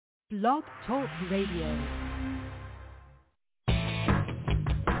Blog Talk Radio.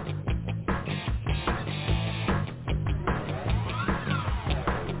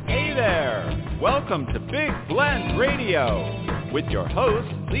 Hey there! Welcome to Big Blend Radio with your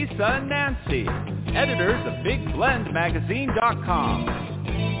hosts, Lisa and Nancy, editors of BigBlendMagazine.com.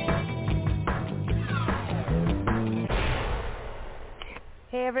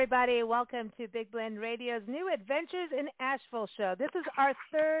 Hey everybody, welcome to Big Blend Radio's New Adventures in Asheville show. This is our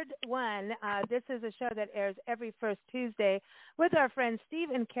third one. This is a show that airs every first Tuesday with our friends Steve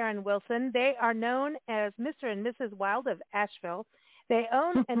and Karen Wilson. They are known as Mr. and Mrs. Wild of Asheville. They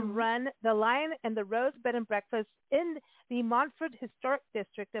own and run the Lion and the Rose Bed and Breakfast in the Montford Historic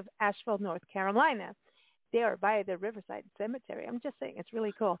District of Asheville, North Carolina. They are by the Riverside Cemetery. I'm just saying, it's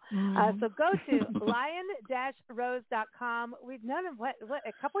really cool. So go to lion-rose.com. We've known them, what,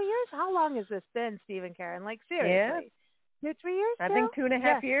 a couple years? How long has this been, Steve and Karen? Like, seriously? Yeah. 2-3 years I now? think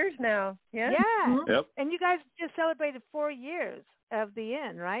 2.5 years now. Yeah. Yeah. Yep. And you guys just celebrated 4 years of the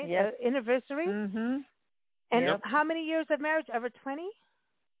inn, right? Yes. Anniversary? Mm-hmm. And Yep. how many years of marriage? Over 20?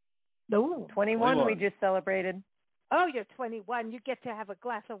 No, 21 we just celebrated. Oh, you're 21. You get to have a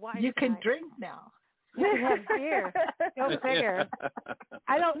glass of wine you can tonight. drink now. You can have beer. Go figure.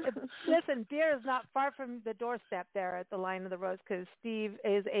 I don't listen. Beer is not far from the doorstep there at the Lion of the Rose because Steve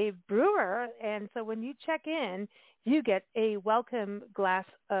is a brewer, and so when you check in, you get a welcome glass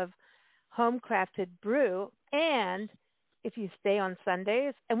of home crafted brew. And if you stay on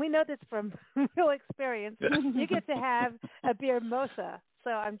Sundays, and we know this from real experience, you get to have a beer mosa.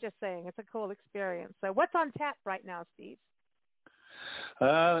 So I'm just saying, it's a cool experience. So what's on tap right now, Steve?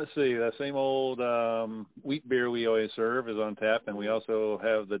 Let's see. The same old wheat beer we always serve is on tap, and we also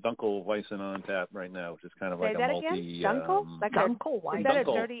have the Dunkelweizen on tap right now, which is kind of Say like that a multi. again? Dunkel? Like Dunkelweizen. Is that a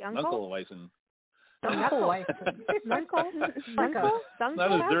dirty uncle? Dunkelweizen. Dunkelweizen. Dunkel?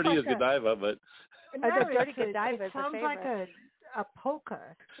 Not as dirty as Godiva, but The dirty Godiva is It sounds a like favorite. a polka.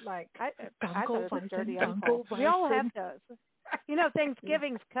 Like I thought it was a dirty Dunkelweizen, uncle. We all have Dunkelweizen. those. You know,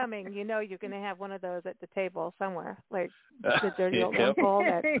 Thanksgiving's coming. You know you're going to have one of those at the table somewhere, like the dirty old Yep. uncle.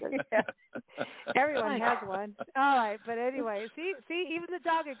 Everyone has one. All right, but anyway, see, even the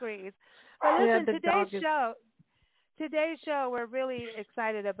dog agrees. But listen, today's show we're really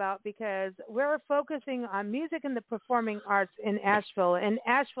excited about because we're focusing on music and the performing arts in Asheville, and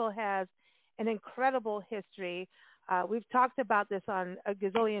Asheville has an incredible history. We've talked about this on a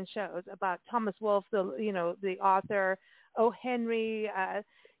gazillion shows about Thomas Wolfe, the author. O. Henry,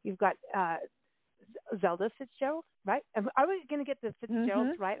 you've got Zelda Fitzgerald, right? Are we going to get the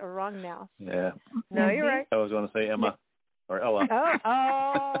Fitzgeralds right or wrong now? yeah. No, you're right. I was going to say Emma or Ella.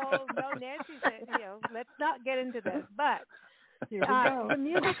 Oh, no, Nancy said, let's not get into this. But the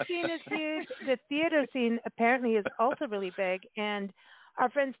music scene is huge. The theater scene apparently is also really big. And our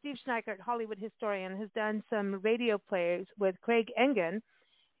friend Steve Schneikert, Hollywood historian, has done some radio plays with Craig Engen.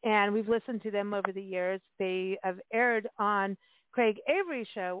 And we've listened to them over the years. They have aired on Craig Avery's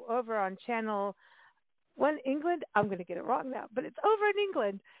show over on Channel 1 England. I'm going to get it wrong now, but it's over in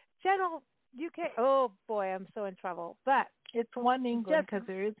England. Channel UK. Oh, boy, I'm so in trouble. But it's one England because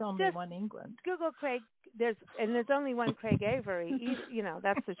there is only one England. Google Craig. There's only one Craig Avery.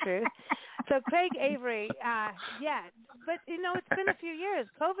 That's the truth. So Craig Avery, yeah. But, it's been a few years.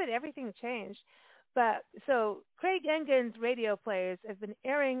 COVID, everything changed. But so Craig Engen's radio plays have been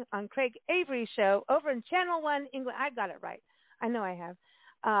airing on Craig Avery's show over in Channel 1 England. I got it right. I know I have.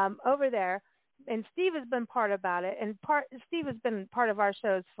 Over there. And Steve has been part about it. And Steve has been part of our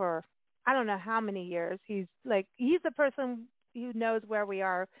shows for I don't know how many years. He's the person who knows where we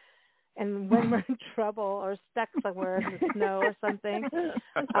are and when we're in trouble or stuck somewhere in the snow or something.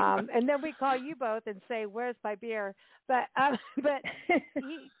 And then we call you both and say, "Where's my beer?" But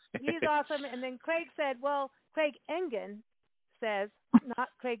he's awesome. And then Craig said, well, Craig Engen says, not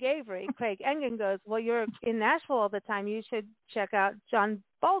Craig Avery. Craig Engen goes, well, you're in Nashville all the time. You should check out John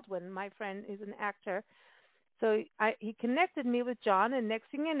Baldwin, my friend, who's an actor. So he connected me with John. And next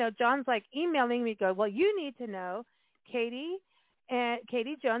thing you know, John's like emailing me, go, well, you need to know Katie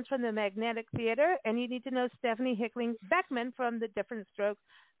Jones from the Magnetic Theater, and you need to know Stephanie Hickling Beckman from the Different Strokes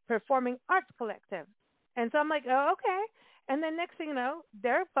Performing Arts Collective. And so I'm like, oh, okay. And then next thing you know,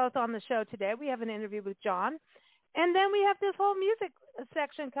 they're both on the show today. We have an interview with John. And then we have this whole music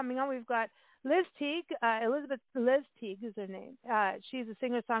section coming on. We've got Liz Teague, Liz Teague is her name. She's a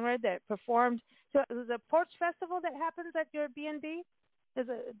singer-songwriter that performed. So it was a Porch Festival that happens at your B&B?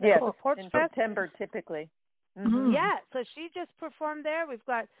 Yes, Porch in Fest? September typically. Mm-hmm. Yeah, so she just performed there. We've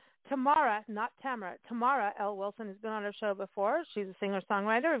got Tamara, not Tamara. Tamara L. Wilson has been on our show before. She's a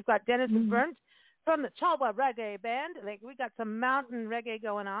singer-songwriter. We've got Dennis Burnt from the Chalwa Reggae Band. Like, we got some mountain reggae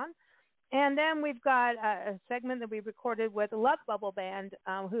going on. And then we've got a segment that we recorded with Love Bubble Band,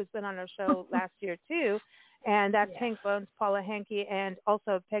 who's been on our show last year too, and that's Pink Bones, Paula Hankey, and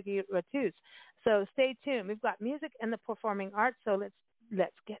also Peggy Ratus. So stay tuned. We've got music and the performing arts. So let's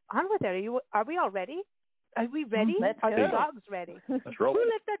get on with it. Are we all ready? Are we ready? Are the dogs ready? Let's roll. Who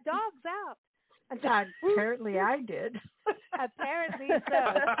let the dogs out? Apparently, I did. Apparently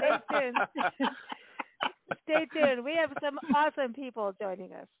so. Stay tuned. Stay tuned. We have some awesome people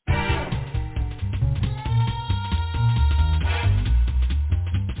joining us.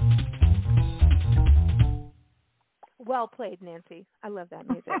 Well played, Nancy. I love that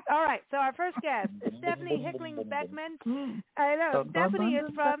music. All right, so our first guest is Stephanie Hickling Beckman. I know. Stephanie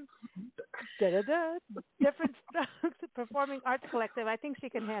is from Different Strokes Performing Arts Collective. I think she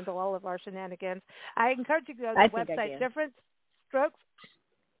can handle all of our shenanigans. I encourage you to go to the website,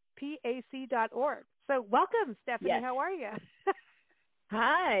 differentstrokespac.org. So welcome, Stephanie. Yes. How are you?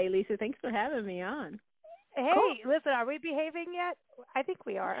 Hi, Lisa. Thanks for having me on. Hey, listen, are we behaving yet? I think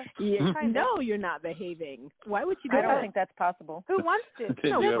we are. Yeah. No, you're not behaving. Why would you do that? I don't think that's possible. Who wants to? Did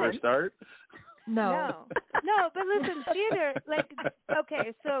you ever start? No, but listen, theater, like,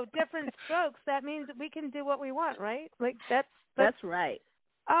 okay, so Different Strokes, that means we can do what we want, right? Like, that's right.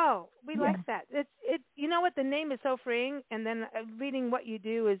 Oh, we like that. It. You know what? The name is so freeing, and then reading what you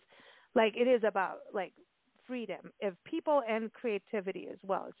do is, like, it is about, like, freedom of people and creativity as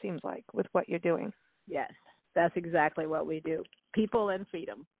well, it seems like, with what you're doing. Yes, that's exactly what we do. People and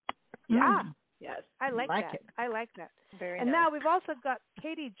freedom. Yeah. Yes. I like that. it. I like that. Very and nice. now we've also got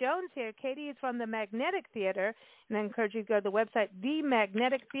Katie Jones here. Katie is from the Magnetic Theater, and I encourage you to go to the website,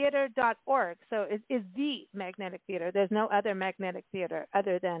 themagnetictheater.org. So it is the Magnetic Theater. There's no other Magnetic Theater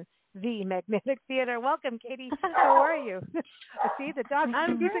other than the Magnetic Theater. Welcome, Katie. How are you? See, the dog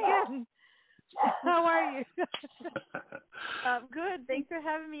speaks again. How are you? Good. Thanks for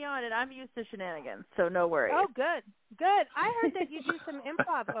having me on. And I'm used to shenanigans, so no worries. Oh, good. Good. I heard that you do some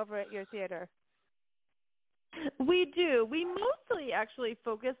improv over at your theater. We do. We mostly actually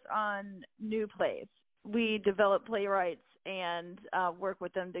focus on new plays. We develop playwrights and work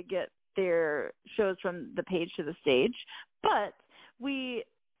with them to get their shows from the page to the stage. But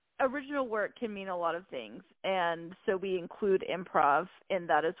original work can mean a lot of things, and so we include improv in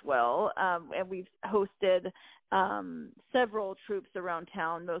that as well. And we've hosted several troupes around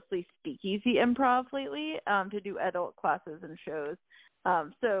town, mostly speakeasy improv lately, to do adult classes and shows.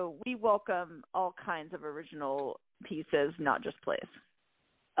 So we welcome all kinds of original pieces, not just plays.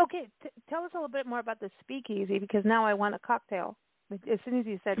 Okay, tell us a little bit more about the speakeasy, because now I want a cocktail. As soon as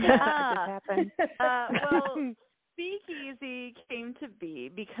you said that, it just happened. Well, Speakeasy came to be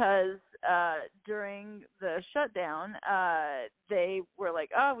because during the shutdown, they were like,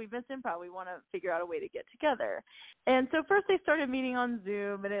 oh, we missed improv. We want to figure out a way to get together. And so first they started meeting on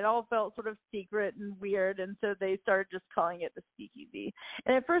Zoom, and it all felt sort of secret and weird, and so they started just calling it the Speakeasy.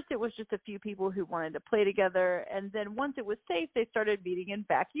 And at first it was just a few people who wanted to play together, and then once it was safe, they started meeting in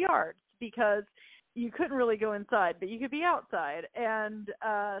backyards because you couldn't really go inside, but you could be outside. And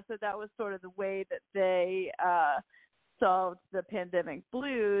so that was sort of the way that they solved the pandemic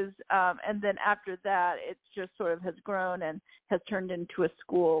blues. And then after that, it just sort of has grown and has turned into a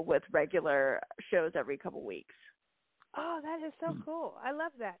school with regular shows every couple weeks. Oh, that is so cool. I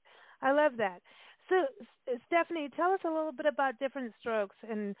love that. I love that. So, Stephanie, tell us a little bit about Different Strokes,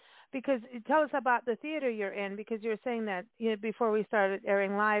 and because tell us about the theater you're in, because you were saying that before we started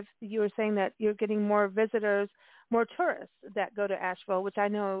airing live, you were saying that you're getting more visitors, more tourists that go to Asheville, which I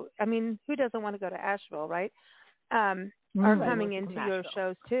know. I mean, who doesn't want to go to Asheville, right? Are coming into your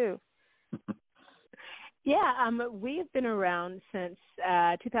shows too. Yeah, we've been around since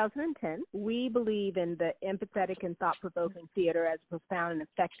 2010. We believe in the empathetic and thought-provoking theater as a profound and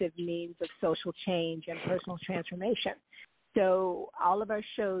effective means of social change and personal transformation. So all of our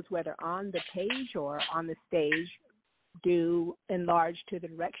shows, whether on the page or on the stage, due in large to the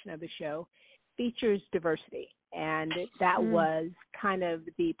direction of the show, features diversity. And that was kind of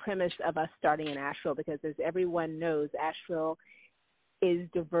the premise of us starting in Asheville, because as everyone knows, Asheville is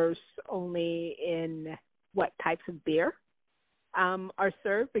diverse only in what types of beer are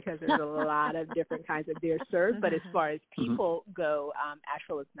served, because there's a lot of different kinds of beer served. But as far as people go,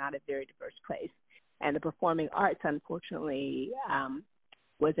 Asheville is not a very diverse place. And the performing arts, unfortunately,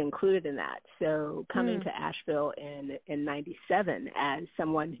 was included in that. So coming to Asheville in 97 as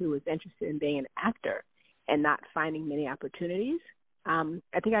someone who was interested in being an actor and not finding many opportunities, I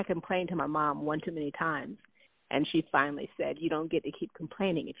think I complained to my mom one too many times. And she finally said, you don't get to keep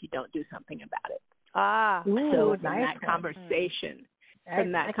complaining if you don't do something about it. Ah, so from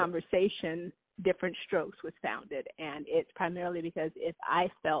that conversation, Different Strokes was founded, and it's primarily because if I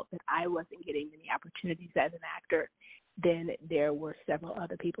felt that I wasn't getting many opportunities as an actor, then there were several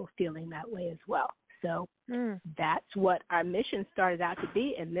other people feeling that way as well. So that's what our mission started out to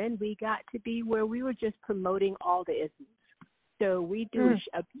be, and then we got to be where we were just promoting all the isms. So we do,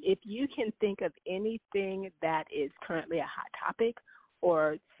 if you can think of anything that is currently a hot topic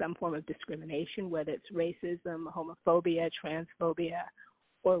or some form of discrimination, whether it's racism, homophobia, transphobia,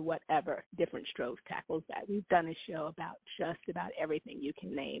 or whatever, Different Strokes tackles that. We've done a show about just about everything you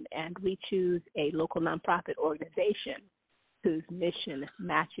can name, and we choose a local nonprofit organization whose mission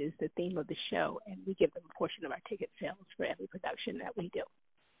matches the theme of the show, and we give them a portion of our ticket sales for every production that we do.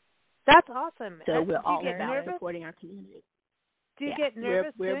 That's awesome. So we're all about supporting our community. Do you get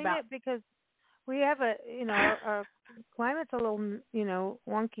nervous doing it? Because we have our climate's a little,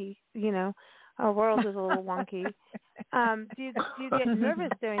 wonky, our world is a little wonky. Do you get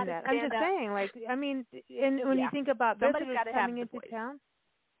nervous doing that? I'm just saying, when you think about visitors coming into town.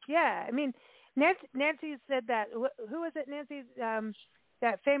 Yeah, I mean, Nancy said that. Who was it, Nancy?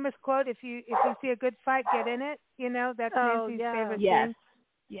 That famous quote: "If you see a good fight, get in it." That's Nancy's favorite thing.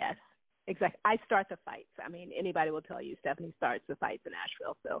 Yes. Exactly. I start the fights. I mean, anybody will tell you Stephanie starts the fights in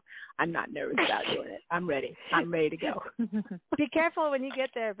Asheville, so I'm not nervous about doing it. I'm ready. I'm ready to go. Be careful when you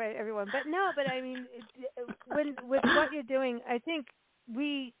get there, everyone. But I mean, with what you're doing, I think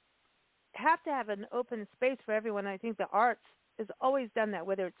we have to have an open space for everyone. I think the arts has always done that,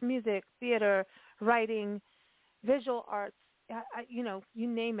 whether it's music, theater, writing, visual arts, you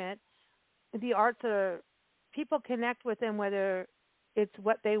name it. The arts people connect with them, whether it's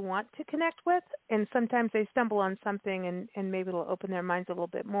what they want to connect with, and sometimes they stumble on something and maybe it'll open their minds a little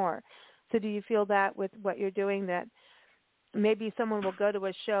bit more. So do you feel that with what you're doing, that maybe someone will go to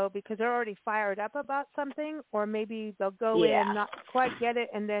a show because they're already fired up about something, or maybe they'll go in and not quite get it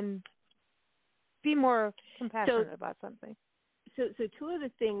and then be more compassionate about something? So two of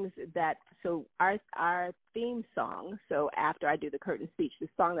the things our theme song, so after I do the curtain speech, the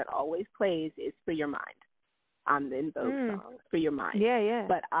song that always plays is For Your Mind. In those songs, For Your Mind. Yeah.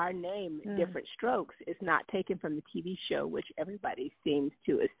 But our name, Different Strokes, is not taken from the TV show, which everybody seems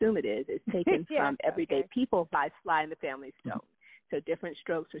to assume it is. It's taken from Everyday People by Sly and the Family Stone. So Different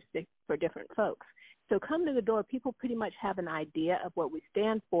Strokes are for different folks. So come to the door, people pretty much have an idea of what we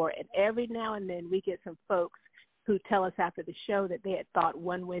stand for, and every now and then we get some folks who tell us after the show that they had thought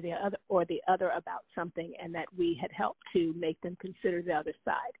one way or the other about something, and that we had helped to make them consider the other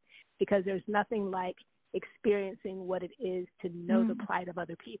side. Because there's nothing like experiencing what it is to know the plight of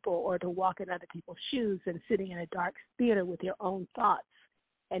other people, or to walk in other people's shoes and sitting in a dark theater with your own thoughts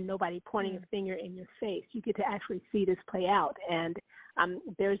and nobody pointing a finger in your face. You get to actually see this play out. And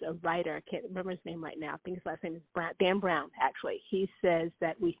there's a writer, I can't remember his name right now, I think his last name is Dan Brown, actually. He says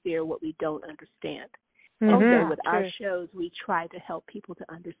that we fear what we don't understand. And so with our shows, we try to help people to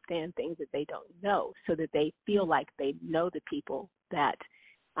understand things that they don't know, so that they feel like they know the people that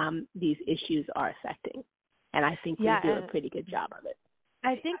these issues are affecting. And I think we do a pretty good job of it.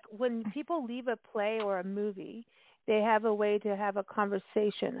 I think when people leave a play or a movie, they have a way to have a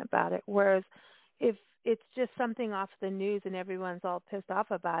conversation about it. Whereas if it's just something off the news and everyone's all pissed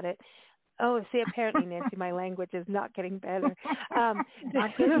off about it, apparently, Nancy, my language is not getting better. Not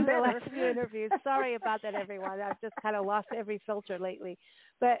getting better. The last few interviews. Sorry about that, everyone. I've just kind of lost every filter lately.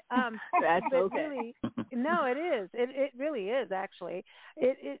 But that's okay. Really, no, it is. It really is, actually.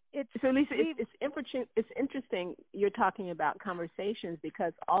 So, Lisa, it's interesting you're talking about conversations,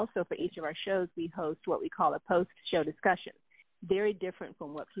 because also for each of our shows we host what we call a post-show discussion. Very different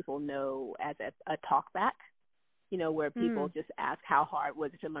from what people know as a talkback. Where people just ask how hard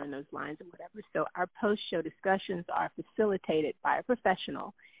was it to learn those lines and whatever. So our post-show discussions are facilitated by a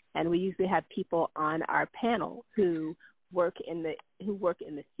professional, and we usually have people on our panel who work in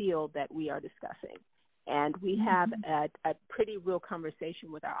the field that we are discussing. And we have a pretty real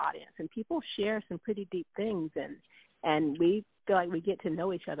conversation with our audience, and people share some pretty deep things, and we feel like we get to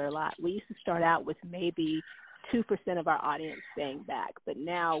know each other a lot. We used to start out with maybe 2% of our audience staying back, but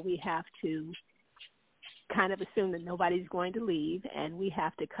now we have to kind of assume that nobody's going to leave, and we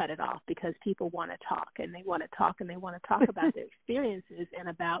have to cut it off, because people want to talk, and they want to talk, and they want to talk about their experiences and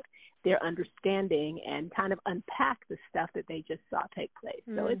about their understanding, and kind of unpack the stuff that they just saw take place.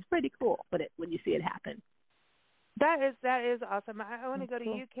 So it's pretty cool when you see it happen. That is awesome. I want to go to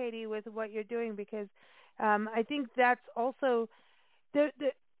you, Katie, with what you're doing, because I think that's also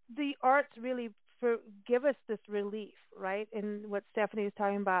the arts really give us this relief, right? And what Stephanie was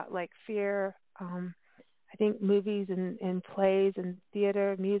talking about, like fear. I think movies and plays and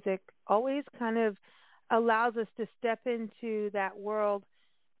theater, music always kind of allows us to step into that world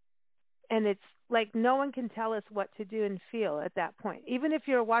and it's like no one can tell us what to do and feel at that point. Even if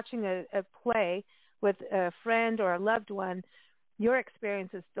you're watching a play with a friend or a loved one, your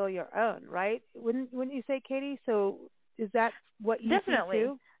experience is still your own, right? Wouldn't you say, Katie? So is that what you Definitely. see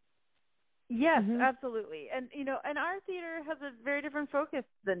too? Yes, absolutely. And and our theater has a very different focus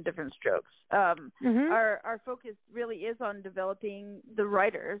than Different Strokes. Our focus really is on developing the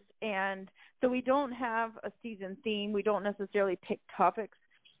writers, and so we don't have a season theme. We don't necessarily pick topics.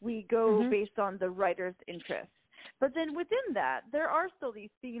 We go based on the writer's interests. But then within that, there are still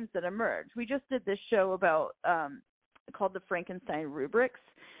these themes that emerge. We just did this show about called the Frankenstein Rubrics,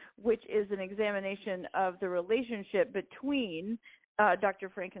 which is an examination of the relationship between Dr.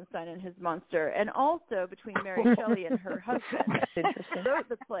 Frankenstein and his monster, and also between Mary Shelley and her husband. Wrote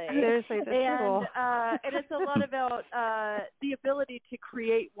the play. Seriously, that's cool. And it's a lot about the ability to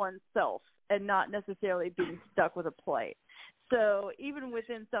create oneself and not necessarily being stuck with a play. So even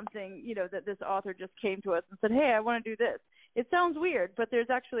within something, that this author just came to us and said, hey, I want to do this. It sounds weird, but there's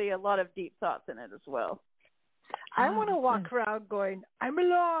actually a lot of deep thoughts in it as well. I want to walk around going, I'm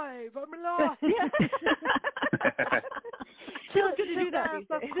alive. Feels good to do that.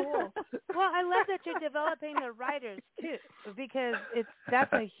 That's cool. Well, I love that you're developing the writers too, because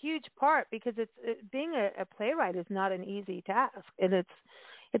that's a huge part. Because being a playwright is not an easy task, and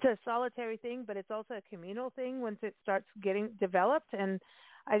it's a solitary thing, but it's also a communal thing once it starts getting developed. And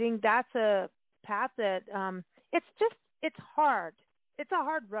I think that's a path that it's hard. It's a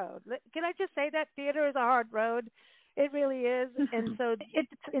hard road. Can I just say that theater is a hard road? It really is. And so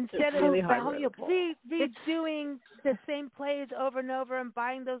instead of really valuable redoing the same plays over and over and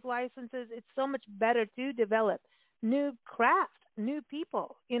buying those licenses, it's so much better to develop new craft, new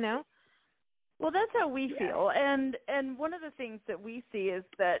people, Well, that's how we feel. And one of the things that we see is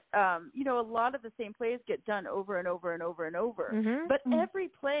that, a lot of the same plays get done over and over and over and over. But every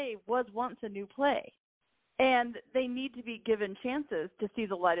play was once a new play. And they need to be given chances to see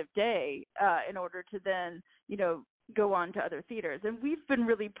the light of day in order to then, go on to other theaters. And we've been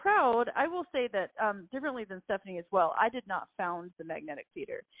really proud. I will say that differently than Stephanie as well, I did not found the Magnetic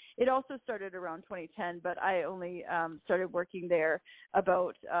Theater. It also started around 2010, but I only started working there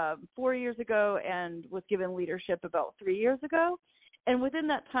about 4 years ago and was given leadership about 3 years ago. And within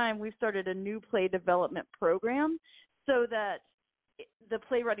that time, we've started a new play development program so that the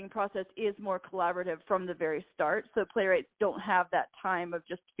playwriting process is more collaborative from the very start. So playwrights don't have that time of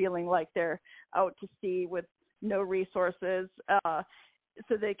just feeling like they're out to sea with no resources,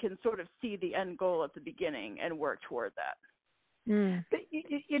 so they can sort of see the end goal at the beginning and work toward that. But,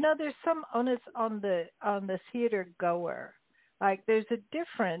 there's some onus on the theater goer. Like there's a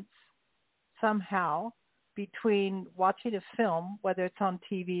difference somehow between watching a film, whether it's on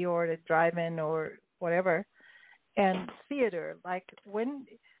TV or at a drive-in or whatever, and theater. Like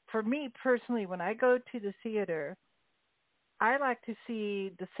for me personally, when I go to the theater, I like to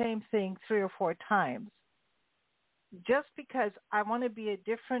see the same thing 3 or 4 times, just because I want to be a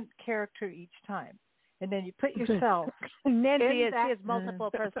different character each time. And then you put yourself. Nancy has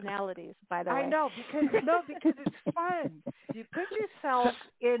multiple personalities, by the way. I know, because it's fun. You put yourself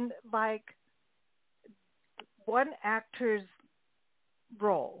in like one actor's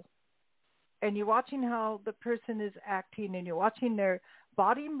role, and you're watching how the person is acting, and you're watching their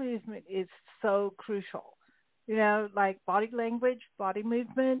body movement is so crucial. Like body language, body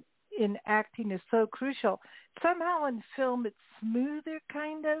movement in acting is so crucial. Somehow in film it's smoother,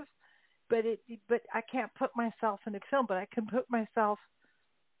 kind of, but I can't put myself in a film, but I can put myself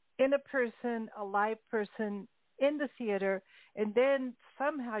in a person, a live person in the theater, and then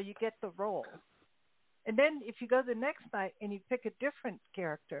somehow you get the role. And then if you go the next night and you pick a different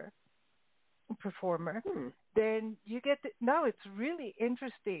character, performer, then you get it's really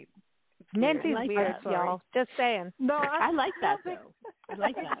interesting. Nancy's weird, y'all. Just saying. No, I like that though. I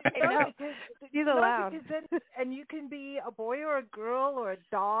like that. She's allowed. Because then, and you can be a boy or a girl or a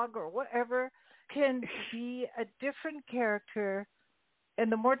dog or whatever, can be a different character.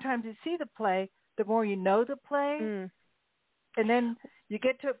 And the more times you see the play, the more you know the play. And then you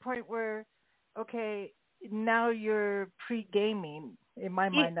get to a point where, okay, now you're pre-gaming. In my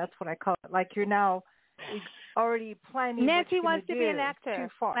mind, that's what I call it. Like you're now already planning. Nancy what wants to be an actor.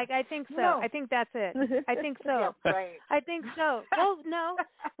 Like I think so. No. I think that's it. I think so. Yeah, right. I think so. Well, no.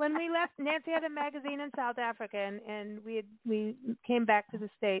 When we left, Nancy had a magazine in South Africa, and we came back to the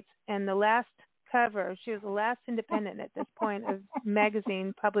States. And the last cover, she was the last independent at this point of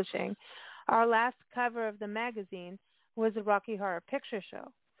magazine publishing. Our last cover of the magazine was the Rocky Horror Picture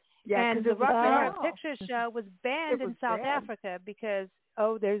Show. Yeah, and the Rocky Horror Picture Show was banned in South Africa because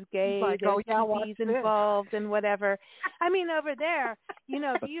there's gay, there's TVs involved, and whatever. I mean, over there,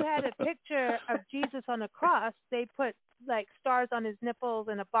 if you had a picture of Jesus on a cross, they put like stars on his nipples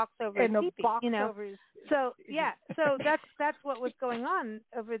and a box over his teepee, over his, so that's what was going on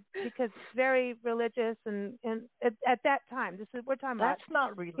over, because it's very religious, and at that time, we're talking about, that's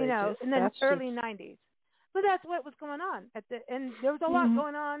not religious, in the early 90s. But that's what was going on and there was a lot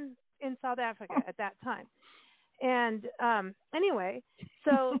going on in South Africa at that time. And anyway,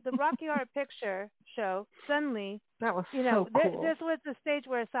 so the Rocky Horror Picture Show suddenly, that was so cool. This was the stage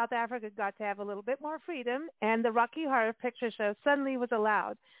where South Africa got to have a little bit more freedom, and the Rocky Horror Picture Show suddenly was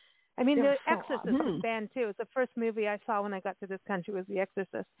allowed. I mean, The Exorcist was banned too. It was the first movie I saw when I got to this country was The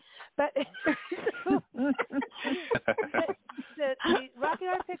Exorcist. But the Rocky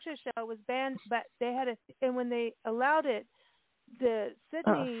Horror Picture Show was banned, but they had and when they allowed it, the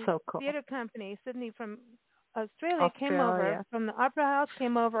Sydney Theatre Company, Sydney from Australia came over, from the Opera House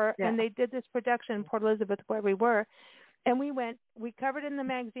came over, and they did this production in Port Elizabeth where we were. And we covered it in the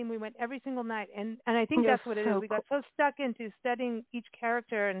magazine, we went every single night. And I think that's what it is. We got so stuck into studying each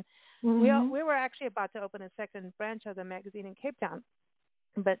character. And we were actually about to open a second branch of the magazine in Cape Town.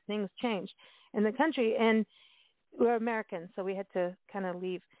 But things changed in the country. And we're Americans, so we had to kind of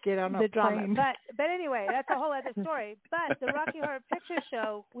leave the drama. But anyway, that's a whole other story. But the Rocky Horror Picture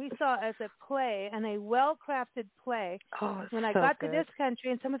Show we saw as a play, and a well-crafted play. When I got to this country,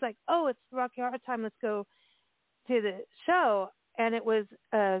 and someone's like, it's Rocky Horror time, let's go to the show. And it was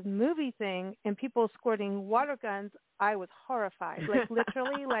a movie thing, and people squirting water guns. I was horrified, like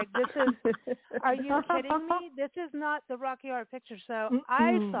literally, like this is, are you kidding me? This is not the Rocky Horror Picture Show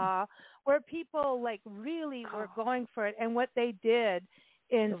I saw, where people like really were going for it. And what they did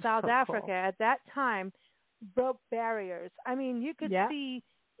in South Africa at that time broke barriers. I mean, you could see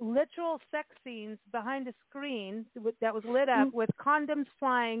literal sex scenes behind a screen that was lit up with condoms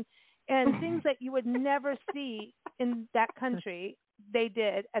flying and things that you would never see in that country. They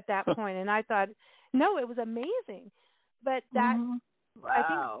did at that point. And I thought, no, it was amazing. But that, I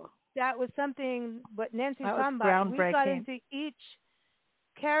think that was something, what Nancy's talking about, we got into each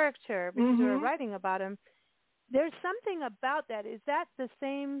character because we were writing about him. There's something about that. Is that the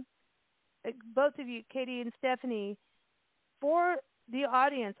same, both of you, Katie and Stephanie, for the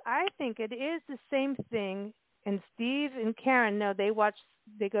audience? I think it is the same thing. And Steve and Karen,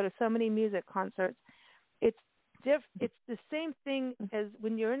 they go to so many music concerts. It's the same thing as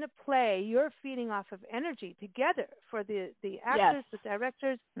when you're in a play, you're feeding off of energy together for the actors, the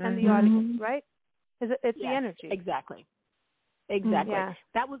directors, and the audience, right? It's the energy. Exactly. Yeah.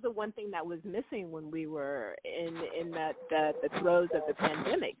 That was the one thing that was missing when we were in the throes of the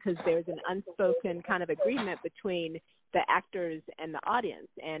pandemic, because there's an unspoken kind of agreement between the actors and the audience,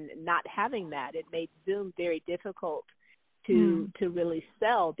 and not having that, it made Zoom very difficult to really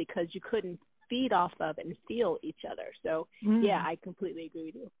sell, because you couldn't feed off of and feel each other. So I completely agree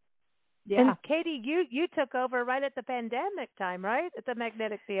with you. Yeah. And Katie, you took over right at the pandemic time, right? At the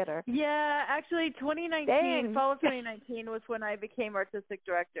Magnetic Theater. Yeah, actually 2019, fall of 2019 was when I became artistic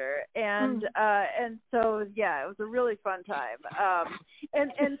director. And so it was a really fun time.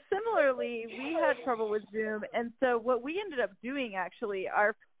 And similarly, we had trouble with Zoom, and so what we ended up doing, actually,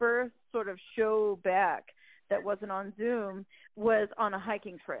 our first sort of show back that wasn't on Zoom was on a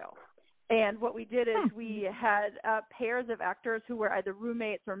hiking trail. And what we did is we had pairs of actors who were either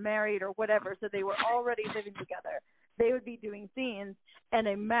roommates or married or whatever, so they were already living together. They would be doing scenes, and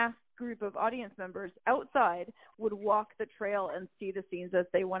a masked group of audience members outside would walk the trail and see the scenes as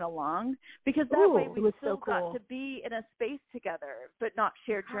they went along, because that way we still got to be in a space together but not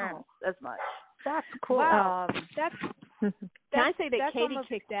share germs as much. That's cool. Wow. Can I say that Katie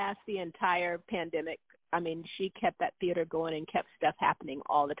kicked ass the entire pandemic? I mean, she kept that theater going and kept stuff happening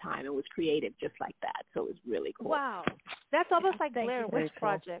all the time. It was creative just like that. So it was really cool. Wow. That's almost like Blair Witch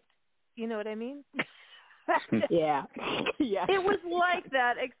Project. You know what I mean? Yeah. It was like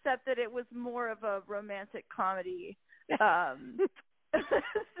that, except that it was more of a romantic comedy. So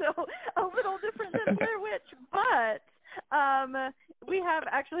a little different than Blair Witch, but we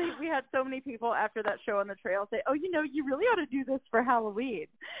had so many people after that show on the trail say, you really ought to do this for Halloween.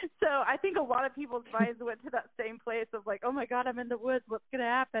 So I think a lot of people's minds went to that same place of like, oh my God, I'm in the woods, what's going to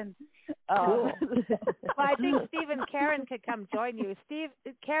happen? Cool. Well, I think Steve and Karen could come join you.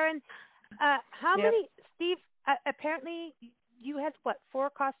 Karen, how many, Steve, apparently you had 4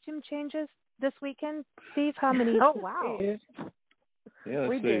 costume changes this weekend? Steve, how many? Oh, wow. Yeah,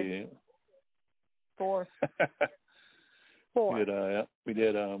 let's see. Did. 4. 4. We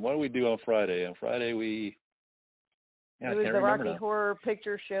did. What did we do on Friday? On Friday Yeah, it I was can't the remember Rocky now. Horror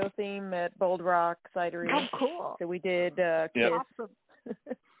Picture Show theme at Bold Rock Cidery. Oh, cool. So we did Yep. Kiss. Awesome.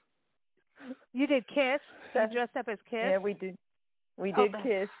 You did Kiss? You dressed up as Kiss? Yeah, we did. We Oh, did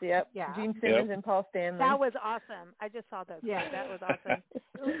Kiss. Yep. yeah. Gene Simmons and Paul Stanley. That was awesome. I just saw those. Yeah. That was awesome.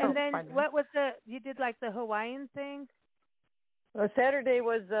 So And then funny. what was you did like the Hawaiian thing? Well, Saturday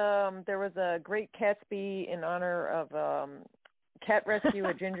was there was a great Catsby in honor of cat rescue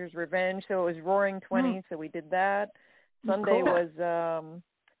at Ginger's Revenge, so it was Roaring 20, so we did that. Sunday Cool. was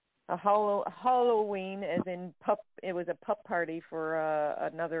a Halloween, as in pup. It was a pup party for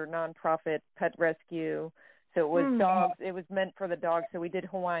another nonprofit pet rescue. So it was dogs. It was meant for the dogs. So we did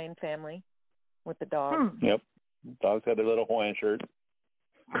Hawaiian family with the dogs. Yep. Dogs had their little Hawaiian shirt.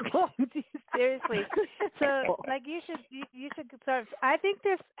 Seriously. So like you should start. I think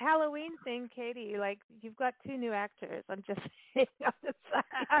this Halloween thing, Katie. Like you've got 2 new actors. I'm just saying.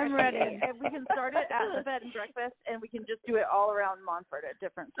 I'm ready. And we can start it at the bed and breakfast, and we can just do it all around Montfort at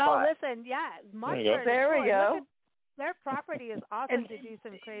different spots. Oh, listen, yeah, Montfort. There we go. Their property is awesome And to do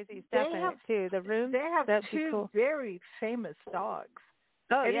some crazy stuff in have- it too. The room. They have that'd be 2 cool. very famous dogs.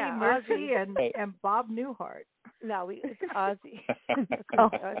 Oh Eddie yeah, Murphy Ozzy. and Bob Newhart. No, it's Ozzy. Oh.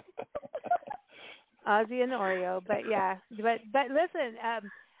 Ozzy and Oreo, but yeah, but listen,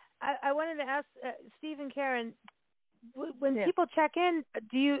 I wanted to ask Steve and Karen, when people check in,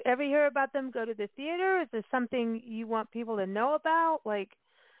 do you ever hear about them go to the theater? Is there something you want people to know about? Like,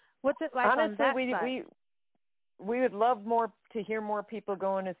 what's it like Honestly, on that side? we would love more to hear more people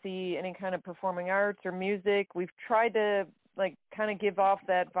going to see any kind of performing arts or music. We've tried to kind of give off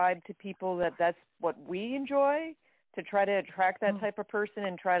that vibe to people that's what we enjoy, to try to attract that type of person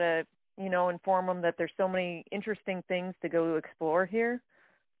and try to inform them that there's so many interesting things to go explore here.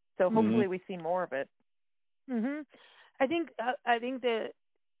 So hopefully we see more of it. Mhm. I think the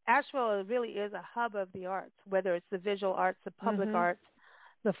Asheville really is a hub of the arts, whether it's the visual arts, the public arts,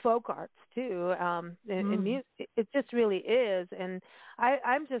 the folk arts too. And music, it just really is. And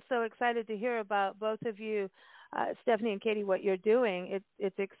I'm just so excited to hear about both of you, Stephanie and Katie, what you're doing.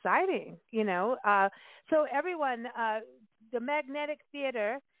 It's exciting, So everyone, the Magnetic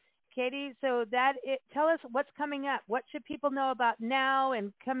Theater. Katie, so tell us what's coming up. What should people know about now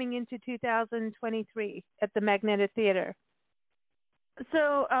and coming into 2023 at the Magnetic Theater?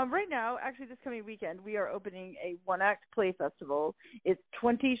 So right now, actually this coming weekend, we are opening a 1-act play festival. It's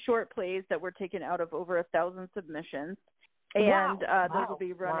 20 short plays that were taken out of over 1,000 submissions. And those will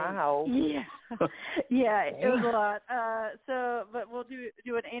be running. Wow. Yeah. Yeah, it was a lot. But we'll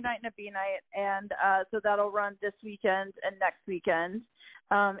do an A night and a B night, and so that'll run this weekend and next weekend.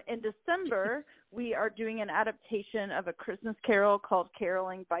 In December, we are doing an adaptation of A Christmas Carol called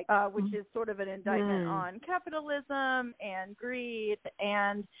Caroling by, which is sort of an indictment on capitalism and greed,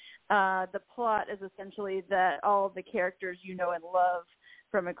 and the plot is essentially that all of the characters you know and love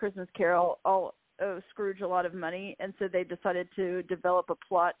from A Christmas Carol all owe Scrooge a lot of money, and so they decided to develop a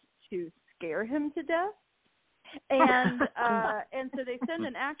plot to scare him to death. And so they send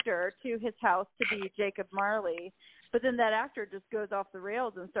an actor to his house to be Jacob Marley, but then that actor just goes off the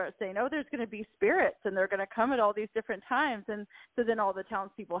rails and starts saying, oh, there's going to be spirits, and they're going to come at all these different times. And so then all the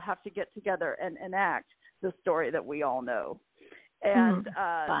townspeople have to get together and enact the story that we all know. And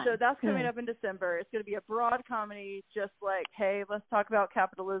so that's coming up in December. It's going to be a broad comedy, just like, hey, let's talk about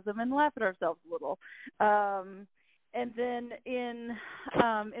capitalism and laugh at ourselves a little. And then in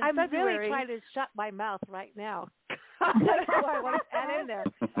I'm February, really trying to shut my mouth right now. That's why I want to add in there.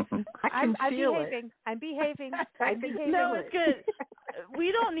 I'm behaving. I'm behaving. No, it's good.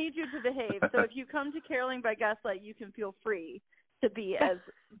 We don't need you to behave. So if you come to Caroling by Gaslight, you can feel free to be as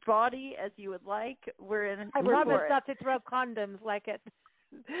bawdy as you would like. I promise not to throw condoms like at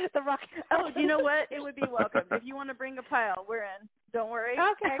the Rock. Oh, you know what? It would be welcome. If you want to bring a pile, we're in. Don't worry.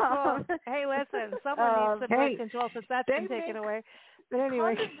 Okay, cool. Hey, listen, someone needs some birth control since that's been taken away. But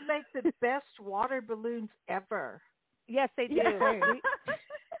anyway. Condoms make the best water balloons ever. Yes, they do.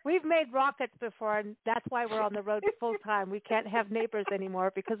 We've made rockets before, and that's why we're on the road full time. We can't have neighbors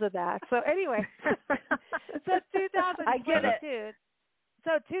anymore because of that. So anyway, so 2022. I get it.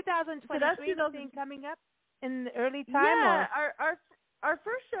 So 2023 thing coming up in the early time. Yeah, our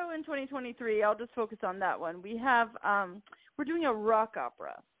first show in 2023. I'll just focus on that one. We have we're doing a rock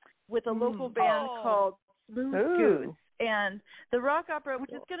opera with a local band called Smooth Goose. And the rock opera,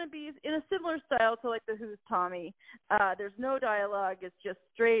 which is going to be in a similar style to like the Who's Tommy. There's no dialogue. It's just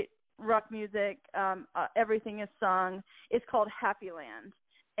straight rock music. Everything is sung. It's called Happy Land.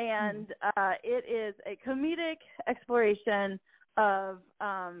 And it is a comedic exploration of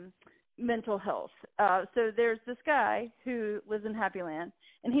mental health. So there's this guy who lives in Happy Land,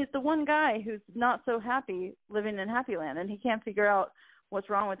 and he's the one guy who's not so happy living in Happy Land, and he can't figure out what's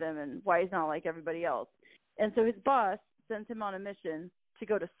wrong with him and why he's not like everybody else. And so his boss sends him on a mission to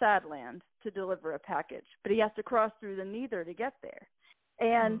go to Sadland to deliver a package, but he has to cross through the Neither to get there.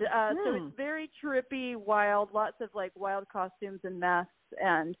 And so it's very trippy, wild, lots of like wild costumes and masks,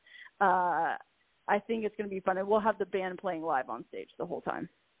 and I think it's going to be fun. And we'll have the band playing live on stage the whole time.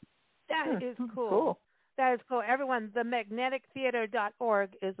 That is cool. That is cool. Everyone, themagnetictheater.org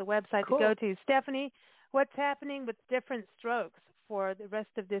is the website to go to. Stephanie, what's happening with Different Strokes for the rest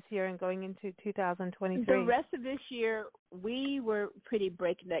of this year and going into 2023? The rest of this year, we were pretty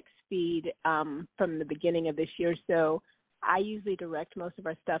breakneck speed from the beginning of this year, so I usually direct most of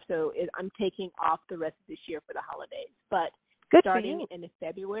our stuff, so I'm taking off the rest of this year for the holidays. But starting in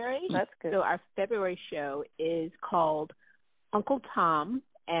February, so our February show is called Uncle Tom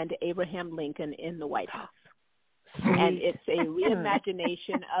and Abraham Lincoln in the White House. And it's a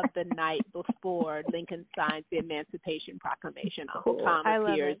reimagination of the night before Lincoln signs the Emancipation Proclamation. Uncle Tom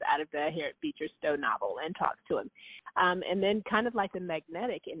appears out of the Harriet Beecher Stowe novel and talks to him. And then kind of like the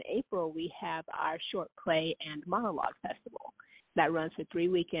Magnetic, in April we have our short play and monologue festival. That runs for 3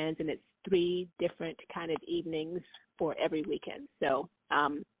 weekends, and it's 3 different kind of evenings for every weekend. So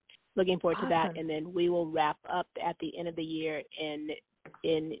looking forward to that. And then we will wrap up at the end of the year in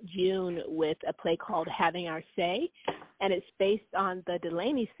June with a play called Having Our Say, and it's based on the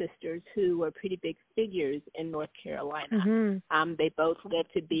Delaney sisters, who were pretty big figures in North Carolina. They both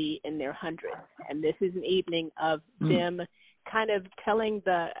lived to be in their hundreds, and this is an evening of them kind of telling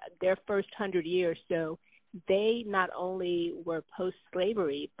their first 100 years. So they not only were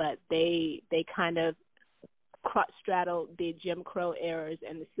post-slavery, but they kind of straddled the Jim Crow eras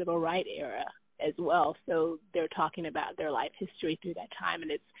and the Civil Rights era as well. So they're talking about their life history through that time,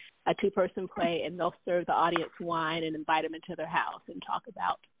 and it's a 2-person play, and they'll serve the audience wine and invite them into their house and talk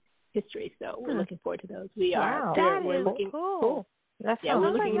about history. So we're looking forward to those. We're looking cool.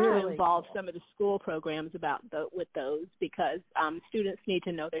 We're looking to involve some of the school programs with those, because students need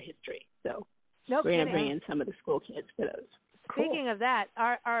to know their history. So we're going to bring in some of the school kids for those. Speaking of that,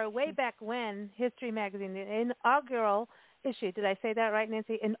 our Way Back When History Magazine, the inaugural issue, did I say that right,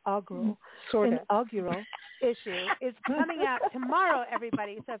 Nancy? Inaugural issue is coming out tomorrow,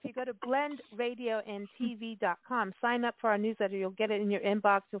 everybody. So if you go to blendradioandtv.com, sign up for our newsletter. You'll get it in your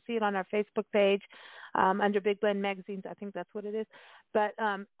inbox. You'll see it on our Facebook page under Big Blend Magazines. I think that's what it is. But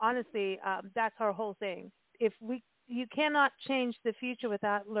honestly, that's our whole thing. You cannot change the future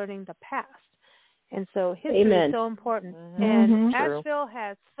without learning the past. And so history is so important. And Asheville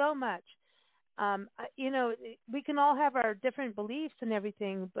has so much. We can all have our different beliefs and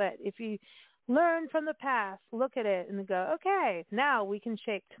everything, but if you learn from the past, look at it and go, okay, now we can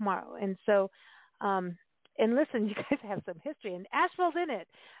shape tomorrow. And so, and listen, you guys have some history, and Asheville's in it.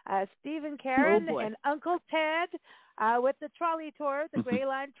 Steve and Karen and Uncle Ted with the trolley tour, the Gray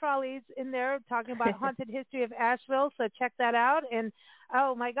Line trolleys in there, talking about haunted history of Asheville. So check that out. And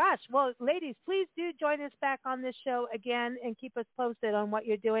oh my gosh, well, ladies, please do join us back on this show again and keep us posted on what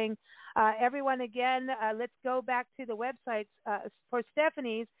you're doing. Everyone, again, let's go back to the websites for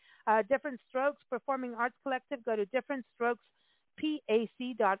Stephanie's Different Strokes Performing Arts Collective. Go to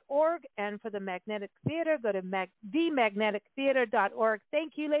differentstrokespac.org, and for the Magnetic Theater, go to themagnetictheater.org.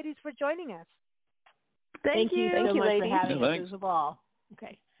 Thank you, ladies, for joining us. Thank you so much for having us as well.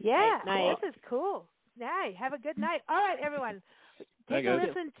 Okay. Yeah, this is cool. Night. Have a good night. All right, everyone. Take a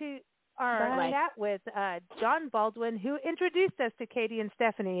listen to our chat with John Baldwin, who introduced us to Katie and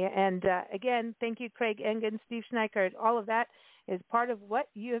Stephanie. And again, thank you, Craig Engen, Steve Schneikert. All of that is part of what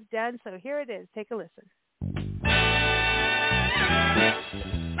you have done. So here it is. Take a listen.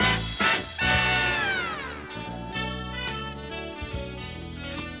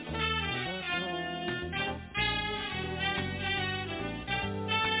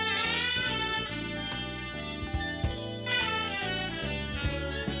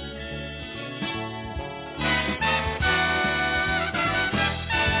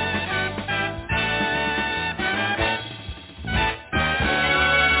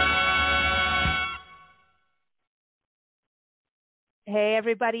 Hey,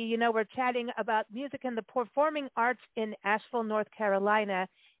 everybody. We're chatting about music and the performing arts in Asheville, North Carolina.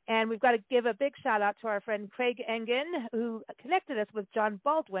 And we've got to give a big shout out to our friend Craig Engen, who connected us with John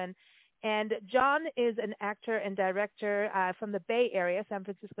Baldwin. And John is an actor and director from the Bay Area, San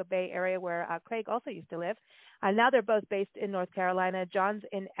Francisco Bay Area, where Craig also used to live. Now they're both based in North Carolina. John's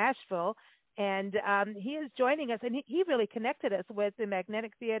in Asheville. And he is joining us, and he really connected us with the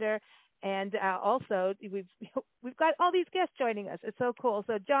Magnetic Theater. And also, we've got all these guests joining us. It's so cool.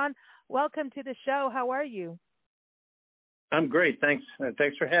 So, John, welcome to the show. How are you? I'm great. Thanks.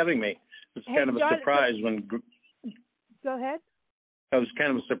 Thanks for having me. It's Hey, kind of a John, surprise when Go ahead. I was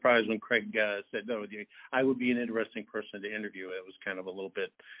kind of a surprise when Craig said no. I would be an interesting person to interview. It was kind of a little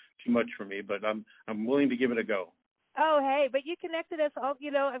bit too much for me, but I'm willing to give it a go. Oh, hey, but you connected us all.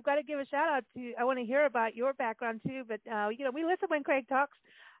 I've got to give a shout out to. I want to hear about your background too. But we listen when Craig talks.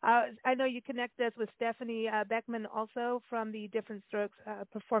 I know you connected us with Stephanie Beckman also from the Different Strokes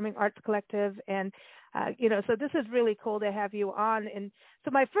Performing Arts Collective, and so this is really cool to have you on. And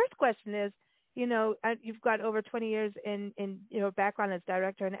so my first question is, you've got over 20 years in background as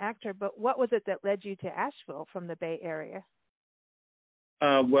director and actor, but what was it that led you to Asheville from the Bay Area?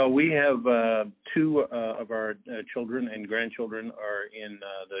 Well, we have two of our children and grandchildren are in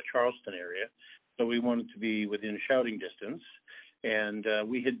the Charleston area, so we wanted to be within shouting distance. And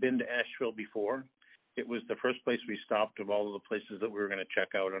we had been to Asheville before. It was the first place we stopped of all of the places that we were going to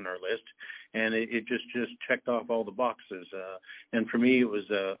check out on our list, and it just checked off all the boxes. And for me, it was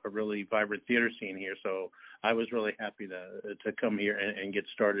a really vibrant theater scene here, so I was really happy to come here and get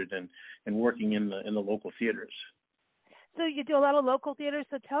started and working in the local theaters. So you do a lot of local theater.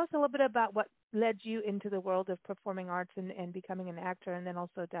 So tell us a little bit about what led you into the world of performing arts and becoming an actor and then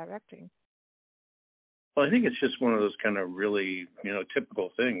also directing. Well, I think it's just one of those kind of really,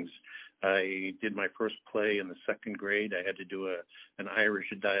 typical things. I did my first play in the second grade. I had to do an Irish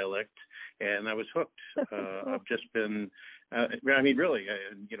dialect, and I was hooked. I've just been, really,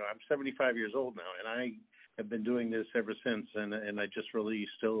 I'm 75 years old now, and I have been doing this ever since, and I just really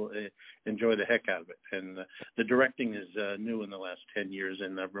still enjoy the heck out of it. And the directing is new in the last 10 years,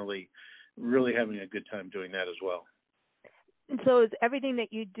 and I'm really, really having a good time doing that as well. So is everything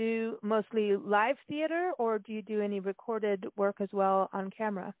that you do mostly live theater, or do you do any recorded work as well on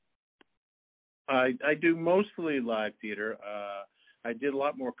camera? I do mostly live theater. I did a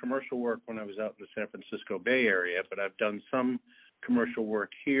lot more commercial work when I was out in the San Francisco Bay Area, but I've done some commercial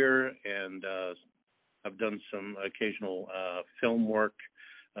work here, and I've done some occasional film work,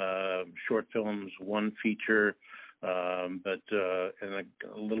 short films, one feature, and a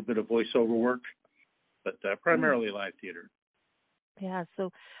little bit of voiceover work, but primarily live theater. Yeah.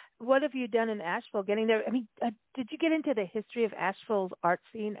 So what have you done in Asheville getting there? I mean, did you get into the history of Asheville's art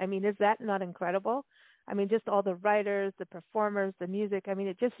scene? I mean, is that not incredible? I mean, just all the writers, the performers, the music. I mean,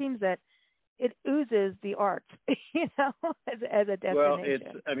 it just seems that it oozes the arts, as a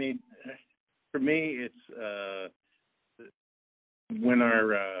destination. Well, for me, it's when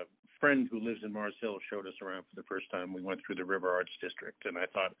our friend who lives in Mars Hill showed us around for the first time. We went through the River Arts District, and I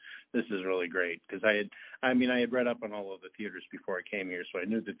thought, this is really great, because I had read up on all of the theaters before I came here, so I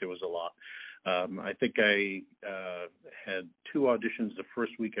knew that there was a lot. I think I had 2 auditions the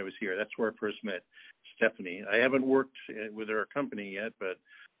first week I was here. That's where I first met Stephanie. I haven't worked with her company yet, but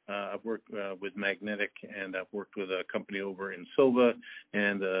I've worked with Magnetic, and I've worked with a company over in Silva,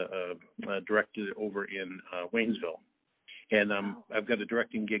 and directed over in Waynesville. And I've got a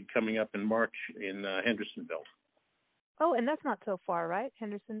directing gig coming up in March in Hendersonville. Oh, and that's not so far, right?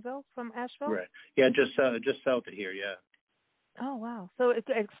 Hendersonville from Asheville? Right. Yeah, just south of here, yeah. Oh, wow. So it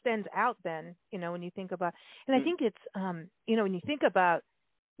extends out then, when you think about, and I think it's, when you think about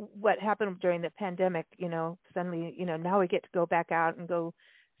what happened during the pandemic, suddenly, now we get to go back out and go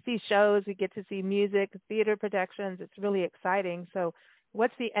see shows. We get to see music, theater productions. It's really exciting. So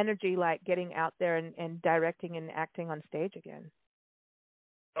what's the energy like getting out there and directing and acting on stage again?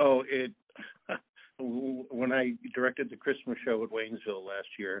 Oh, when I directed the Christmas show at Waynesville last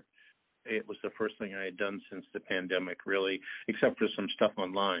year, it was the first thing I had done since the pandemic, really, except for some stuff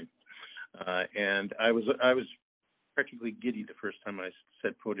online. And I was practically giddy the first time I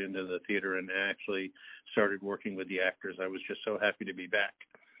set foot into the theater and actually started working with the actors. I was just so happy to be back.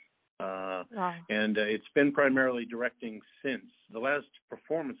 Wow. And it's been primarily directing since. The last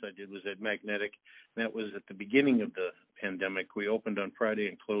performance I did was at Magnetic, and that was at the beginning of the pandemic. We opened on Friday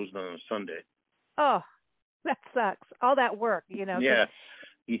and closed on a Sunday. Oh, that sucks. All that work, Yeah.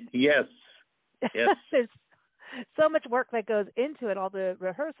 Yes. There's so much work that goes into it, all the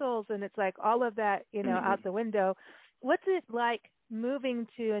rehearsals, and it's like all of that, out the window. What's it like moving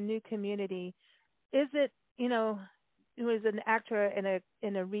to a new community? Is it, as an actor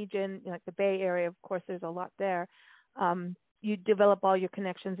in a region like the Bay Area, of course, there's a lot there. You develop all your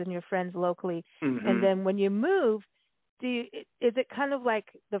connections and your friends locally, and then when you move, is it kind of like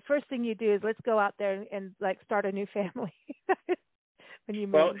the first thing you do is let's go out there and like start a new family when you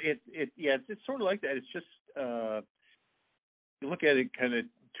move? Well, it's sort of like that. It's just you look at it kind of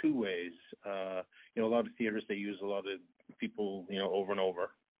 2 ways. A lot of theaters, they use a lot of people, over and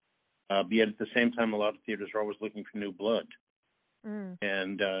over. But yet at the same time, a lot of theaters are always looking for new blood.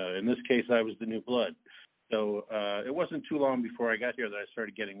 And in this case, I was the new blood. So it wasn't too long before I got here that I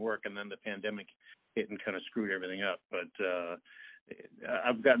started getting work, and then the pandemic hit and kind of screwed everything up. But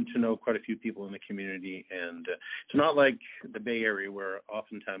I've gotten to know quite a few people in the community, and it's not like the Bay Area where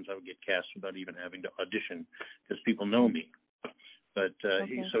oftentimes I would get cast without even having to audition because people know me. But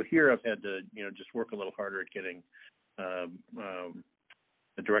so here I've had to, just work a little harder at getting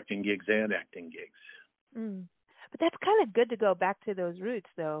the directing gigs and acting gigs. Mm. But that's kind of good to go back to those roots,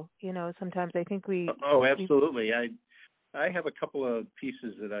 though. Sometimes I think we. Oh, absolutely. I have a couple of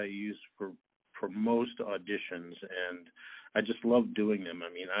pieces that I use for most auditions, and I just love doing them. I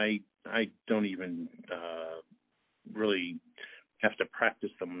mean, I don't even really have to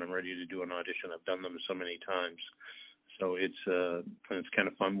practice them when I'm ready to do an audition. I've done them so many times, so it's kind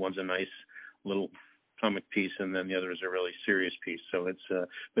of fun. One's a nice little comic piece, and then the other is a really serious piece. So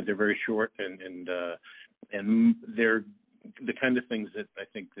but they're very short, and they're the kind of things that I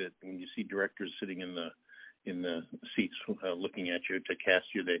think that when you see directors sitting in the seats looking at you to cast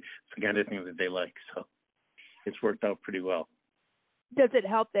you, it's the kind of thing that they like. So it's worked out pretty well. Does it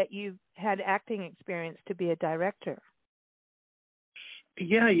help that you've had acting experience to be a director?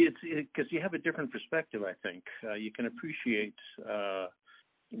 Yeah, it's because you have a different perspective. I think you can appreciate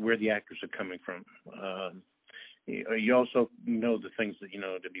where the actors are coming from. You also know the things that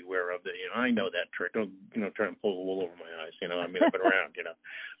to be aware of. That I know that trick. Don't try and pull the wool over my eyes. I mean, I've been around.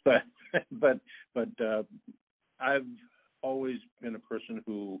 But I've always been a person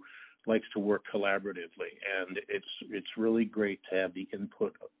who likes to work collaboratively, and it's really great to have the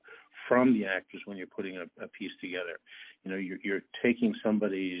input from the actors when you're putting a piece together. You're taking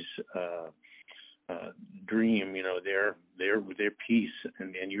somebody's dream, their piece,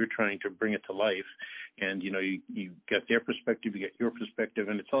 and you're trying to bring it to life. And you get their perspective, you get your perspective,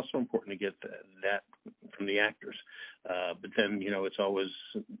 and it's also important to get that from the actors. But then it's always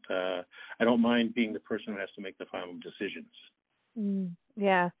I don't mind being the person who has to make the final decisions.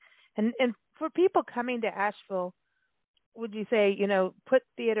 Yeah, and for people coming to Asheville, would you say put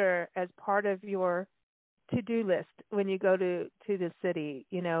theater as part of your to-do list when you go to the city?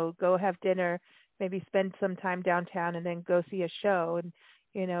 Go have dinner, maybe spend some time downtown, and then go see a show. And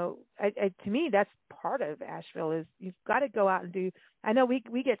to me, that's part of Asheville. Is you've got to go out and do. I know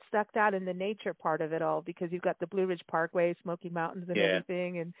we get stuck out in the nature part of it all because you've got the Blue Ridge Parkway, Smoky Mountains, and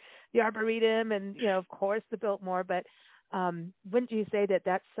everything, and the Arboretum, and of course the Biltmore. But wouldn't you say that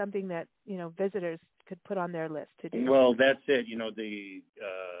that's something that visitors could put on their list to do? Well, that's it. The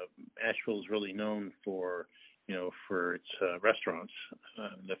Asheville is really known for for its restaurants.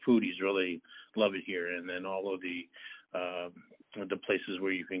 The foodies really love it here, and then all of the places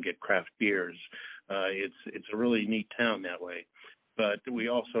where you can get craft beers. It's a really neat town that way. But we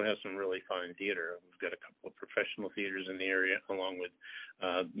also have some really fine theater. We've got a couple of professional theaters in the area, along with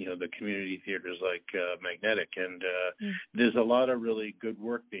the community theaters like Magnetic, and there's a lot of really good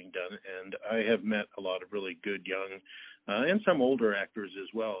work being done. And I have met a lot of really good young and some older actors as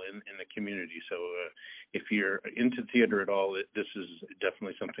well in the community. So if you're into theater at all, this is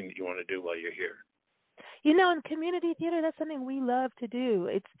definitely something that you want to do while you're here. In community theater, that's something we love to do.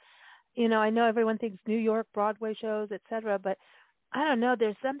 It's, I know everyone thinks New York Broadway shows, et cetera, but I don't know.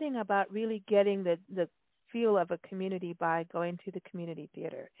 There's something about really getting the feel of a community by going to the community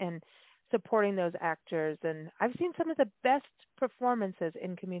theater and supporting those actors. And I've seen some of the best performances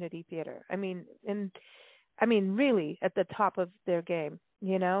in community theater. I mean, really at the top of their game.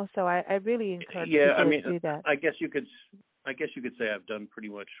 So I really encourage people to do that. I guess you could say I've done pretty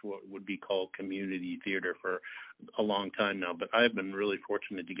much what would be called community theater for a long time now, but I've been really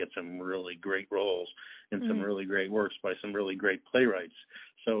fortunate to get some really great roles and some really great works by some really great playwrights.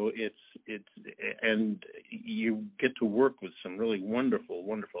 So and you get to work with some really wonderful,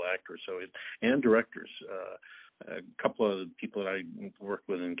 wonderful actors and directors. A couple of people that I worked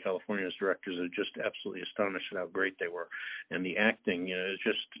with in California as directors are just absolutely astonished at how great they were, and the acting is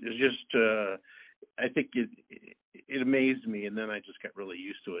just. I think it amazed me, and then I just got really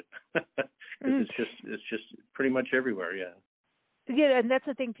used to it. It's just pretty much everywhere, yeah. Yeah, and that's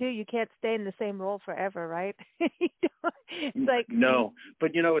the thing too. You can't stay in the same role forever, right? It's like no, but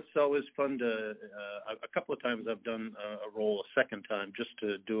it's always fun to. A couple of times I've done a role a second time just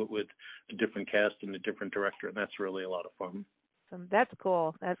to do it with a different cast and a different director, and that's really a lot of fun. That's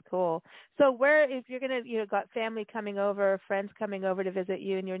cool. That's cool. So, if you're gonna, got family coming over, friends coming over to visit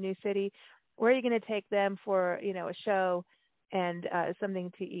you in your new city, where are you going to take them for, a show and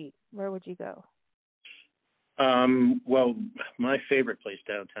something to eat? Where would you go? Well, my favorite place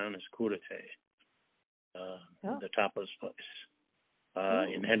downtown is Curate, the tapas place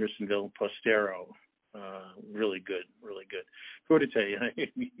in Hendersonville, Postero. Really good, really good. Curate,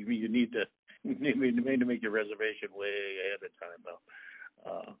 you need to you need to make your reservation way ahead of time, though.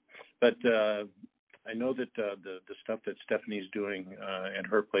 But I know that the stuff that Stephanie's doing at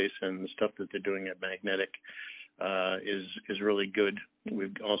her place and the stuff that they're doing at Magnetic is really good.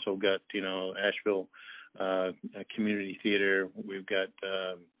 We've also got Asheville Community Theater. We've got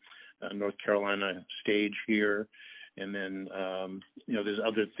North Carolina Stage here, and then there's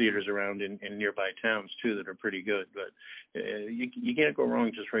other theaters around in nearby towns too that are pretty good. But you can't go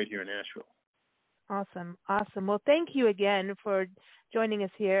wrong just right here in Asheville. Awesome. Well, thank you again for joining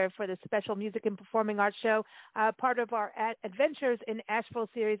us here for the special Music and Performing Arts Show, part of our Adventures in Asheville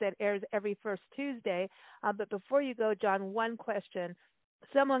series that airs every first Tuesday. But before you go, John, one question.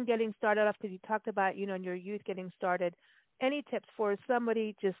 Someone getting started off, because you talked about, in your youth getting started, any tips for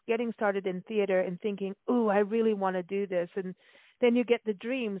somebody just getting started in theater and thinking, ooh, I really want to do this, and then you get the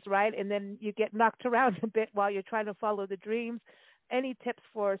dreams, right? And then you get knocked around a bit while you're trying to follow the dreams. Any tips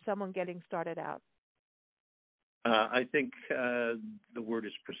for someone getting started out? I think the word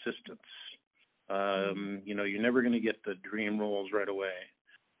is persistence. You're never going to get the dream roles right away.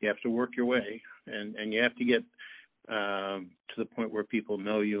 You have to work your way, and you have to get to the point where people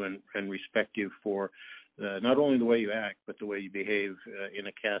know you and respect you for not only the way you act, but the way you behave in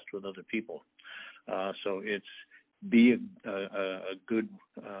a cast with other people. So it's be a good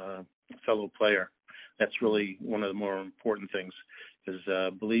fellow player. That's really one of the more important things, because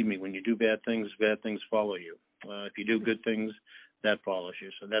believe me, when you do bad things follow you. If you do good things, that follows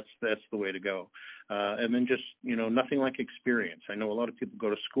you. So that's the way to go. And then just, nothing like experience. I know a lot of people go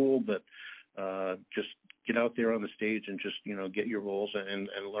to school, but just get out there on the stage and just, get your roles and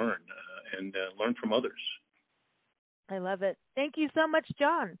learn and learn from others. I love it. Thank you so much,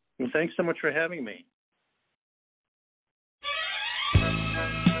 John. Well, thanks so much for having me.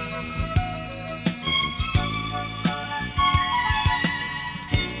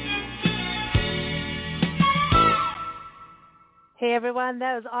 Hey, everyone.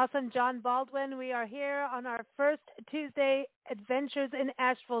 That was awesome. John Baldwin. We are here on our first Tuesday Adventures in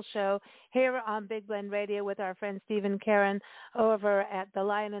Asheville show here on Big Blend Radio with our friend Stephen Karen over at the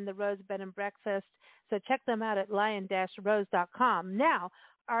Lion and the Rose Bed and Breakfast. So check them out at lion-rose.com. Now,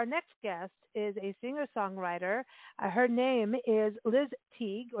 our next guest is a singer-songwriter. Her name is Liz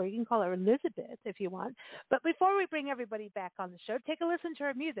Teague, or you can call her Elizabeth if you want. But before we bring everybody back on the show, take a listen to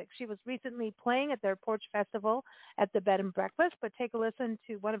her music. She was recently playing at their Porch Festival at the Bed and Breakfast, but take a listen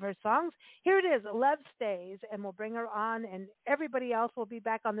to one of her songs. Here it is, Love Stays, and we'll bring her on, and everybody else will be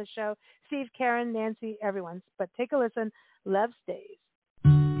back on the show. Steve, Karen, Nancy, everyone. But take a listen, Love Stays.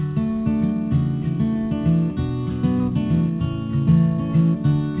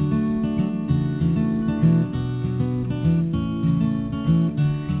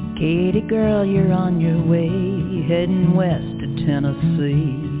 Katie girl, you're on your way, heading west to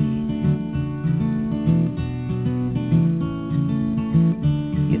Tennessee.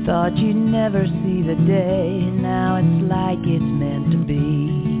 You thought you'd never see the day, now it's like it's meant to be.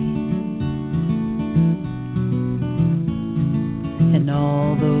 And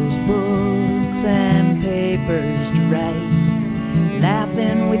all those books and papers to write,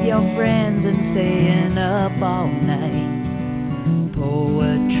 laughing with your friends and staying up all night.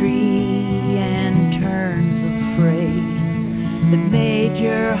 Poetry and turns of phrase that made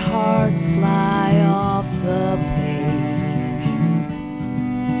your heart fly off the page.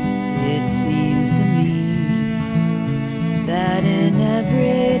 It seems to me that in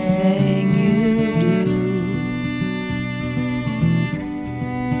everything you do,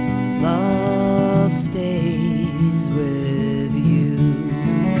 love stays with you.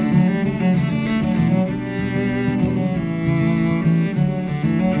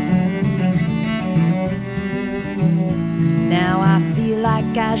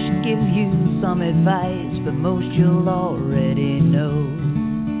 Like I should give you some advice, but most you'll already know.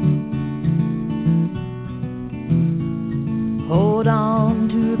 Hold on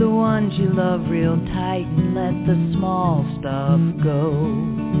to the ones you love real tight and let the small stuff go.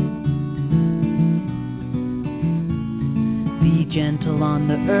 Be gentle on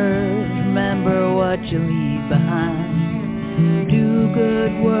the earth, remember what you leave behind. Do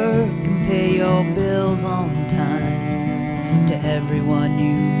good work and pay your bills on time. To everyone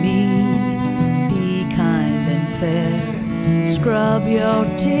you meet, be kind and fair. Scrub your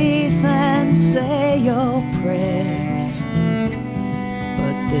teeth and say your prayers.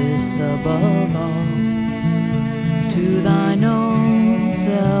 But this above all, to thine own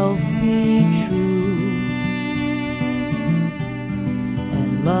self be true,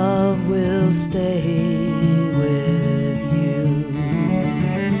 and love will stay with you.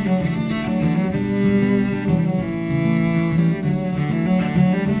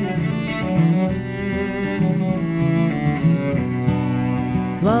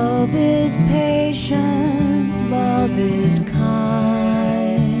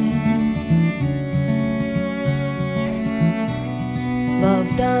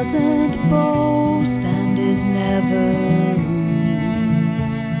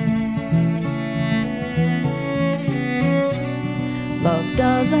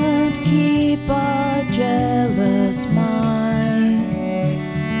 can't keep a jealous mind,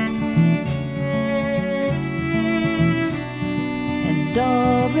 and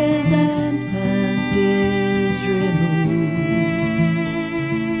all resentment is removed.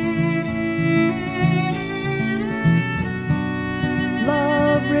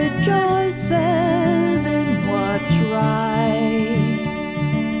 Love rejoices in what's right.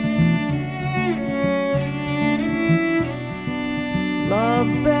 Love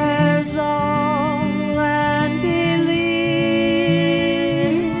bears all and believes.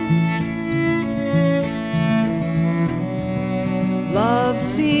 Love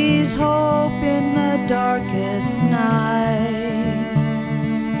sees hope in the darkest night.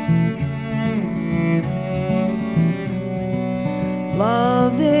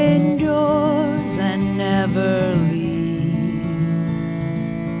 Love endures and never leaves.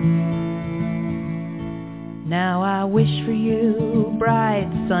 Now I wish for you bright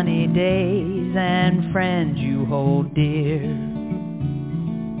sunny days and friends you hold dear.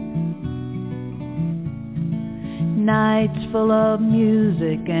 Nights full of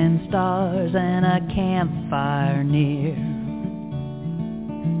music and stars and a campfire near.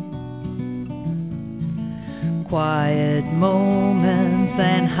 Quiet moments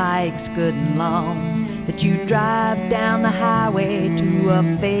and hikes good and long, that you drive down the highway to a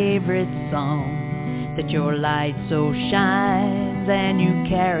favorite song, that your light so shines and you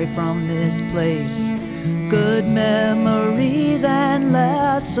carry from this place good memories and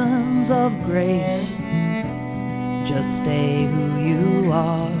lessons of grace. Just stay who you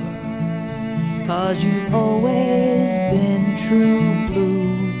are, 'cause you've always been true blue.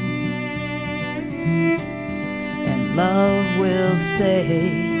 And love will stay,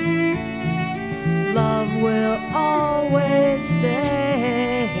 love will always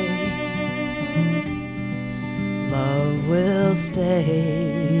stay, love will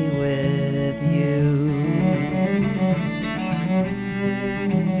stay with you.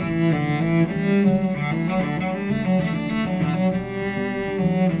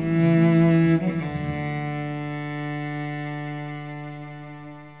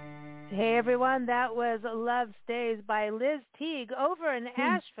 Hey everyone, that was Love Stays by Liz Teague over in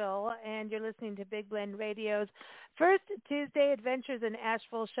Asheville, and you're listening to Big Blend Radio's first Tuesday Adventures in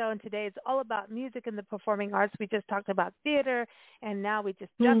Asheville show, and today it's all about music and the performing arts. We just talked about theater, and now we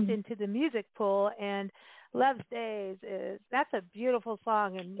just jumped into the music pool, and Love Stays that's a beautiful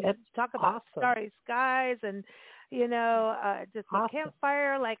song, and talk about starry skies and just a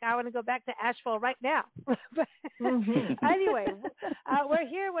campfire. Like, I want to go back to Asheville right now. Anyway, we're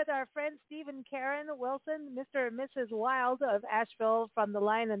here with our friends Steve and Karen Wilson, Mr. and Mrs. Wild of Asheville from the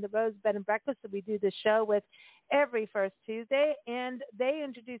Lion and the Rose Bed and Breakfast that we do the show with every first Tuesday. And they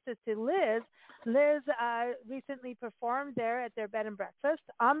introduced us to Liz. Liz recently performed there at their bed and breakfast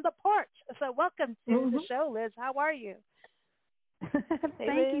on the porch. So welcome to the show, Liz. How are you?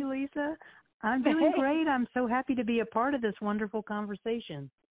 Thank you, Lisa. I'm doing great. I'm so happy to be a part of this wonderful conversation.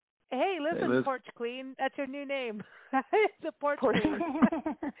 Hey, listen, Porch Queen. That's her new name. The Porch Queen.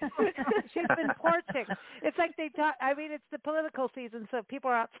 She's been porching. It's like they talk. I mean, it's the political season, so people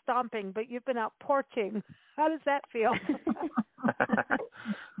are out stomping, but you've been out porching. How does that feel?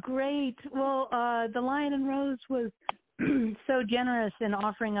 Great. Well, the Lion and Rose was so generous in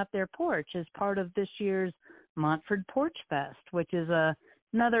offering up their porch as part of this year's Montford Porch Fest, which is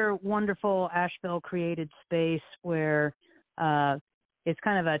another wonderful Asheville-created space where it's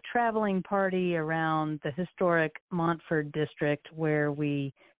kind of a traveling party around the historic Montford district, where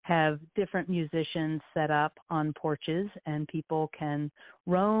we have different musicians set up on porches and people can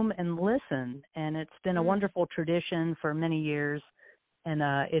roam and listen. And it's been a wonderful tradition for many years, and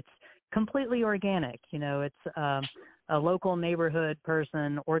it's completely organic. It's a local neighborhood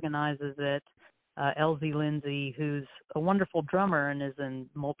person organizes it. Elsie Lindsay, who's a wonderful drummer and is in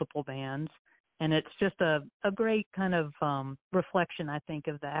multiple bands. And it's just a great kind of reflection, I think,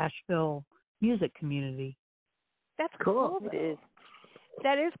 of the Asheville music community. That's cool. It is.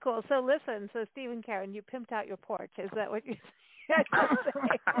 That is cool. So listen, Steve and Karen, you pimped out your porch. Is that what you said?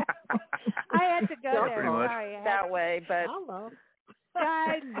 I had to go there. Sorry. That way, but...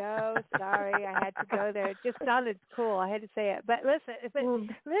 I know. Sorry, I had to go there. It just sounded cool. I had to say it. But listen,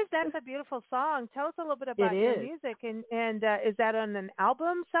 Liz, that's a beautiful song. Tell us a little bit about your music, and is that on an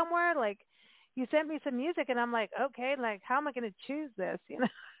album somewhere? Like, you sent me some music, and I'm like, okay, like, how am I going to choose this?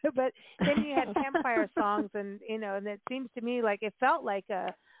 But then you had campfire songs, and and it seems to me like it felt like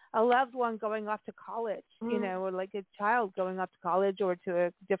a loved one going off to college, or like a child going off to college or to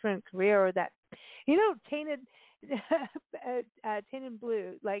a different career, or that, tainted. Tin and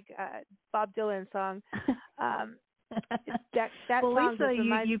Blue, like Bob Dylan's song. that well, song Lisa, just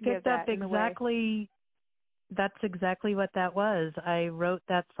reminds you me picked of that up in a way. exactly. That's exactly what that was. I wrote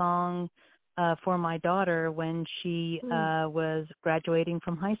that song for my daughter when she was graduating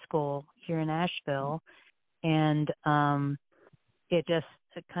from high school here in Asheville, and it just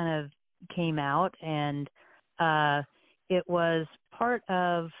kind of came out, and it was part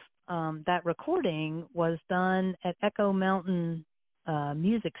of that recording was done at Echo Mountain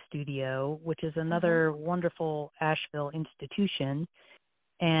Music Studio, which is another wonderful Asheville institution.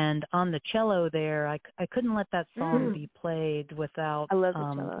 And on the cello there, I couldn't let that song be played without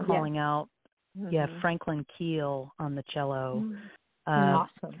calling out, Franklin Keel on the cello.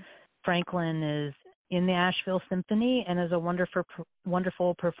 Awesome. Franklin is in the Asheville Symphony and is a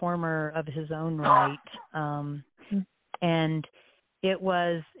wonderful performer of his own right. And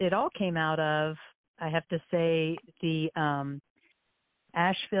it all came out of, I have to say, the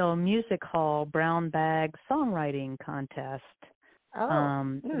Asheville Music Hall Brown Bag Songwriting Contest,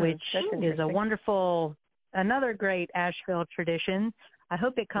 which is a wonderful, another great Asheville tradition. I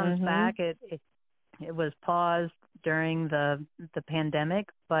hope it comes back. It was paused during the pandemic,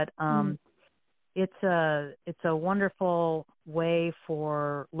 but it's a wonderful way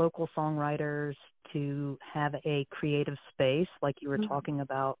for local songwriters to have a creative space, like you were talking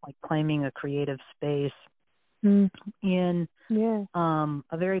about, like claiming a creative space in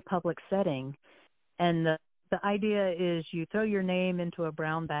a very public setting. And the idea is you throw your name into a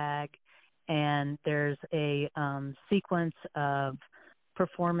brown bag, and there's a sequence of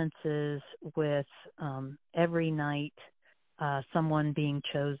performances with every night someone being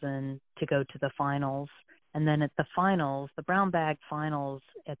chosen to go to the finals. And then at the finals, the brown bag finals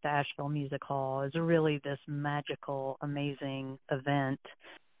at the Asheville Music Hall is really this magical, amazing event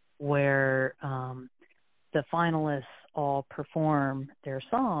where the finalists all perform their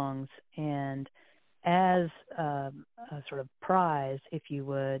songs, and as a sort of prize, if you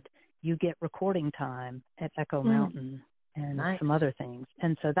would, you get recording time at Echo Mountain and some other things.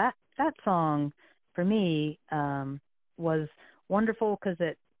 And so that song for me was wonderful because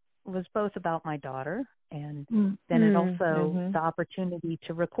it was both about my daughter, and then it also, the opportunity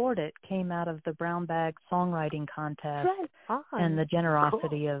to record it came out of the Brown Bag Songwriting Contest and the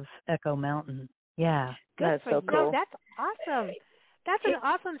generosity of Echo Mountain. Yeah. That's so cool. No, that's awesome. That's an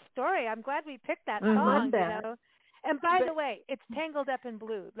awesome story. I'm glad we picked that song. I love that. You know? And by the way, it's Tangled Up in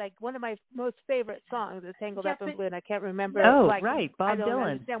Blue. Like one of my most favorite songs is Tangled Up in Blue, and I can't remember. Oh, like, right, Bob I don't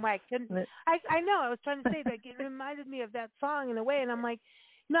Dylan. understand why I couldn't. I know. I was trying to say that it reminded me of that song in a way, and I'm like,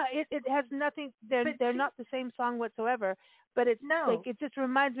 no, it has nothing. They're not the same song whatsoever. But it's like it just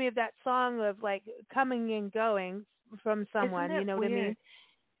reminds me of that song of like coming and going from someone. You know what I mean?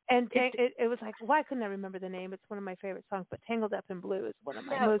 And it was like, why couldn't I remember the name? It's one of my favorite songs. But Tangled Up in Blue is one of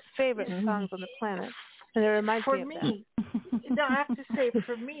my most favorite songs on the planet. And it reminds me of that. No, I have to say,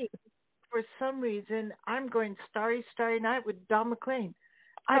 for me, for some reason, I'm going Starry, Starry Night with Don McLean.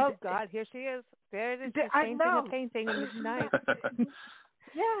 Oh, God, here she is. There it is. Painting, and it's nice.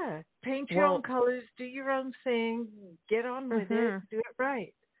 Yeah. Paint your own colors, do your own thing, get on with it, do it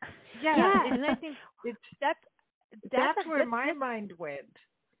right. Yeah, and I think that's where my mind went.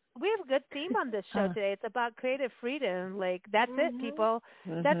 We have a good theme on this show today. It's about creative freedom. Like, that's it, people.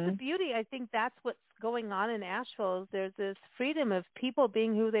 That's the beauty. I think that's what's going on in Asheville. There's this freedom of people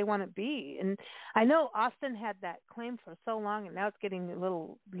being who they want to be. And I know Austin had that claim for so long, and now it's getting a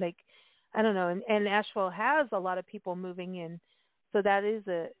little, like, I don't know. And Asheville has a lot of people moving in. So that is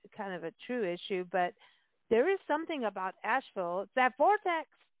a kind of a true issue. But there is something about Asheville. It's that vortex,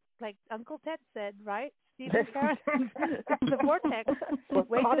 like Uncle Ted said, right? Stephen Karen. It's the vortex.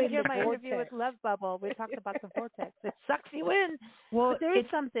 Wait till you hear my interview with Love Bubble. We talked about the vortex. It sucks you in. Well, but there is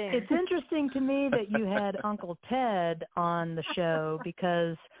something. It's interesting to me that you had Uncle Ted on the show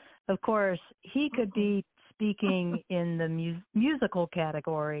because, of course, he could be speaking in the musical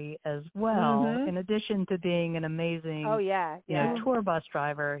category as well. In addition to being an amazing tour bus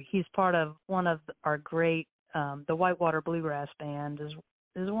driver, he's part of one of our great, the Whitewater Bluegrass Band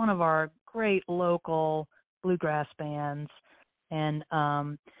is one of our great local bluegrass bands, and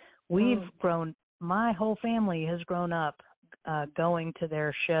we've grown. My whole family has grown up going to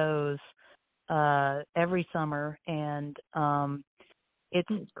their shows every summer, and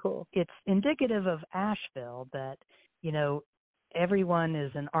it's cool. It's indicative of Asheville that everyone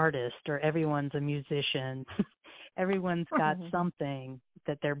is an artist or everyone's a musician. Everyone's got something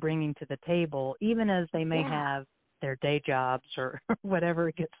that they're bringing to the table, even as they may have their day jobs or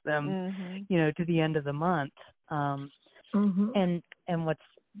whatever gets them, to the end of the month. And what's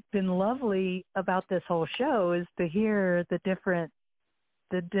been lovely about this whole show is to hear the different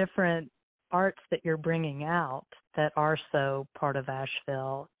arts that you're bringing out. that are so part of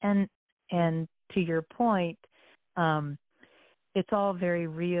Asheville. And to your point, it's all very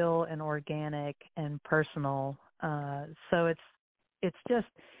real and organic and personal. So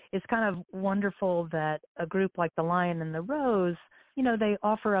it's kind of wonderful that a group like the Lion and the Rose, they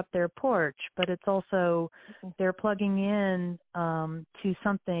offer up their porch, but it's also they're plugging in to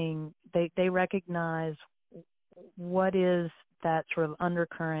something they recognize what is that sort of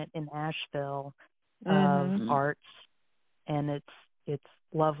undercurrent in Asheville of arts, and it's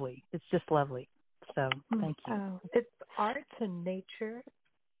lovely. It's just lovely. So thank you. It's arts and nature,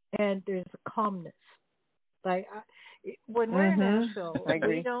 and there's a calmness. Like when we're in Asheville,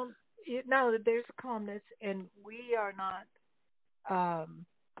 we don't. There's a calmness, and we are not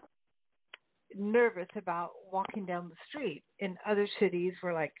nervous about walking down the street. In other cities,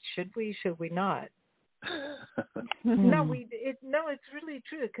 we're like, should we not? It's really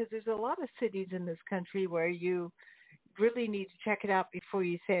true, because there's a lot of cities in this country where you really need to check it out before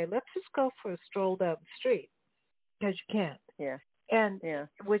you say, let's just go for a stroll down the street, because you can't. Yeah. And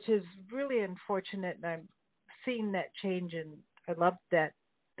which is really unfortunate, and I'm seeing that change, and I love that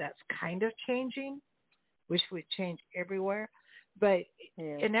that's kind of changing. Wish we'd change everywhere. But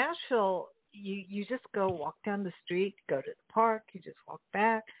in Asheville, you just go walk down the street, go to the park, you just walk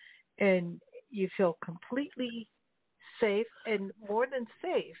back, and you feel completely safe, and more than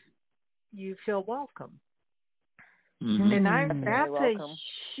safe, you feel welcome. And that's a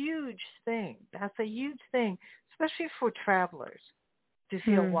huge thing. That's a huge thing, especially for travelers, to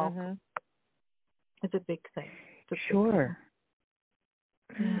feel welcome. It's a big thing. Sure.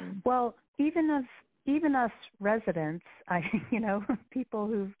 Well, even us residents, people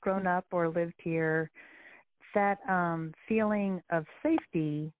who've grown up or lived here, that feeling of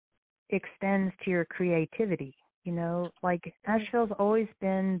safety extends to your creativity. Like Asheville's always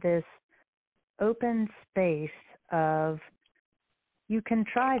been this open space of, you can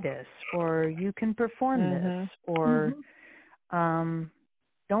try this, or you can perform this, or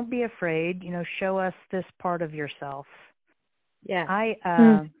don't be afraid, show us this part of yourself. Yeah. I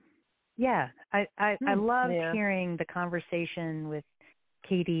love hearing the conversation with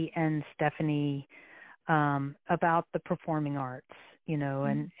Katie and Stephanie about the performing arts,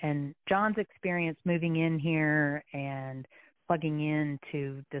 and John's experience moving in here and plugging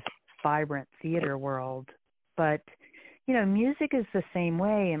into this vibrant theater world. But, music is the same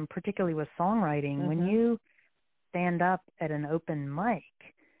way, and particularly with songwriting, when you stand up at an open mic,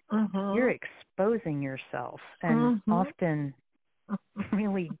 you're exposing yourself, and often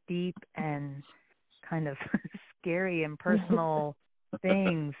really deep and kind of scary and personal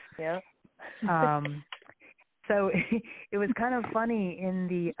things. Yeah. So it was kind of funny in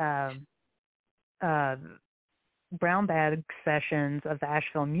the brown bag sessions of the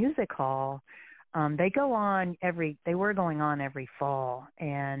Asheville Music Hall. They were going on every fall,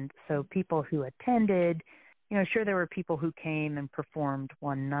 and so people who attended, sure, there were people who came and performed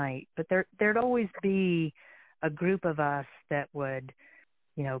one night, but there'd always be a group of us that would,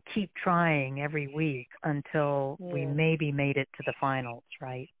 keep trying every week until we maybe made it to the finals,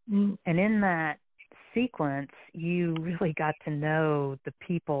 right? And in that sequence, you really got to know the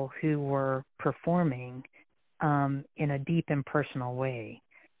people who were performing in a deep and personal way.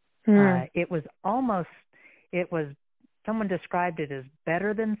 Someone described it as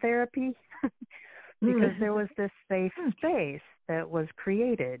better than therapy because there was this safe space that was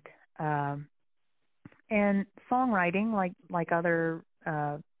created. And songwriting, like other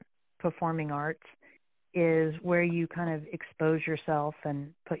performing arts, is where you kind of expose yourself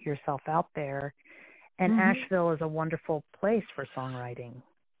and put yourself out there. And Asheville is a wonderful place for songwriting.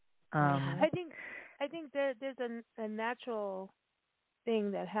 I think there's a natural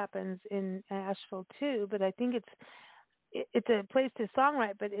thing that happens in Asheville too, but I think it's a place to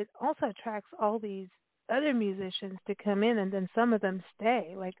songwrite, but it also attracts all these other musicians to come in, and then some of them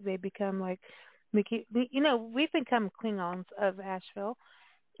stay. Like they become like we've become Klingons of Asheville.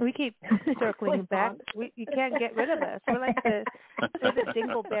 We keep circling back. You can't get rid of us. We're like the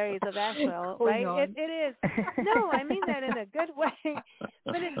dingleberries of Asheville, right? It is. No, I mean that in a good way.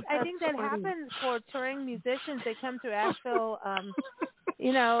 But I think that happens for touring musicians. They come to Asheville,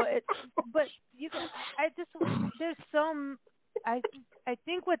 but there's some. I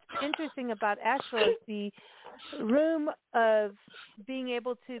think what's interesting about Asheville is the room of being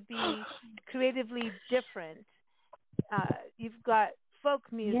able to be creatively different. You've got folk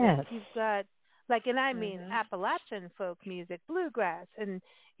music. Yes. You've got Appalachian folk music, bluegrass, and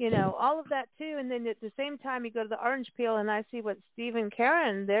all of that too. And then at the same time, you go to the Orange Peel, and I see what Steve and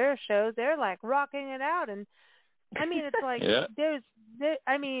Karen, their shows, they're like rocking it out. And I mean, it's like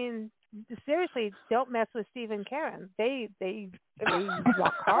seriously, don't mess with Steve and Karen. They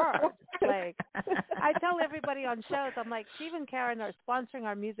rock hard. Like, I tell everybody on shows, I'm like, Steve and Karen are sponsoring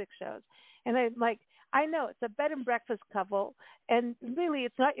our music shows, and I'm like, I know it's a bed and breakfast couple, and really,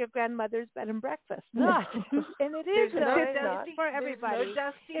 it's not your grandmother's bed and breakfast. Not, and it is it's for everybody.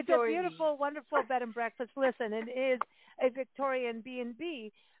 It's a beautiful, wonderful bed and breakfast. Listen, it is a Victorian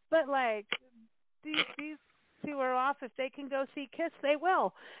B&B, but like these two are off. If they can go see Kiss, they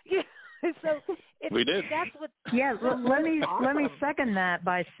will. So we did. That's what. Yeah, let me second that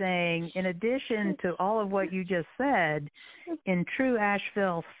by saying, in addition to all of what you just said, in true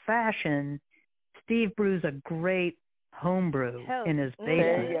Asheville fashion, Steve brews a great home brew in his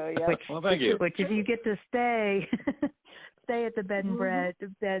basement, which if you get to stay at the bed and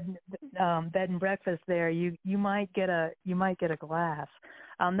breakfast there, you might get a glass.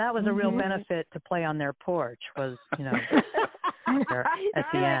 That was a real benefit to play on their porch. Was at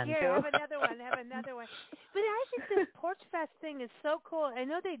the end. Here, have another one. But I think this Porch Fest thing is so cool. I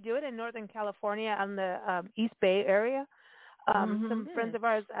know they do it in Northern California on the East Bay area. Some friends of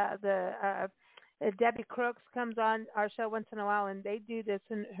ours, Debbie Crooks comes on our show once in a while, and they do this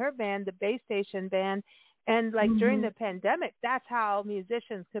in her band, the Bay Station Band. And like during the pandemic, that's how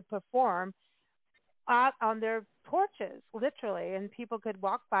musicians could perform out on their porches, literally, and people could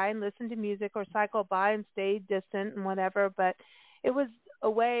walk by and listen to music or cycle by and stay distant and whatever. But it was a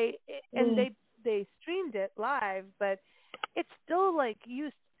way, and they streamed it live, but it's still like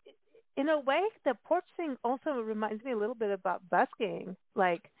used. In a way, the porch thing also reminds me a little bit about busking,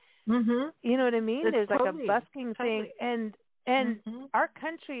 like. You know what I mean? There's like a busking thing, and our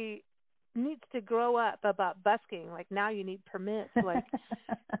country needs to grow up about busking. Like now, you need permits. Like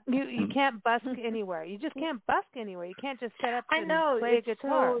you can't busk anywhere. You just can't busk anywhere. You can't just set up and play a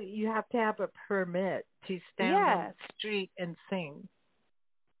guitar. So you have to have a permit to stand on the street and sing.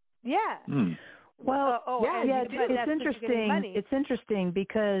 Yeah. Well, it's interesting. It's interesting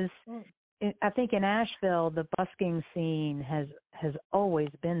because. I think in Asheville, the busking scene has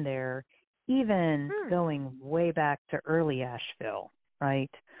always been there, even going way back to early Asheville, right?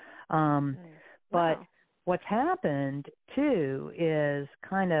 But what's happened, too, is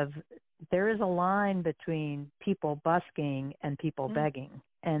kind of there is a line between people busking and people begging.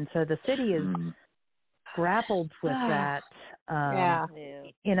 And so the city has grappled with that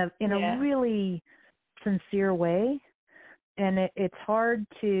in a really sincere way. And it's hard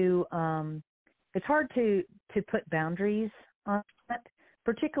to put boundaries on that,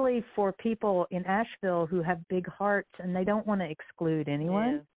 particularly for people in Asheville who have big hearts and they don't want to exclude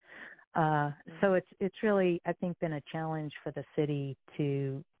anyone. So it's really, I think, been a challenge for the city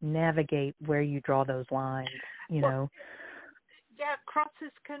to navigate where you draw those lines. You Yeah, across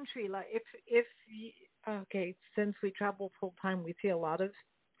this country, like if since we travel full time, we see a lot of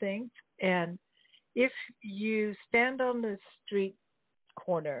things, and if you stand on the street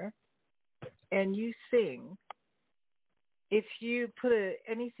corner and you sing, if you put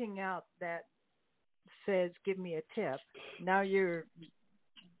anything out that says "give me a tip," now you're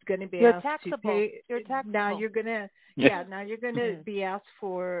going to be asked taxable. to pay. You're taxable. Now you're going to be asked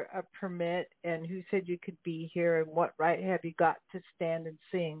for a permit, and who said you could be here, and what right have you got to stand and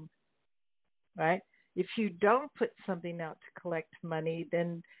sing, right? If you don't put something out to collect money,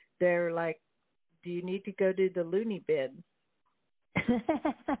 then they're like, do you need to go to the loony bin?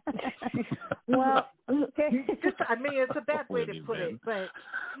 Well, it's a bad way to put it, but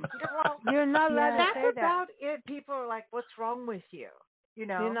you're not allowed to say that. About it, people are like, "What's wrong with you?"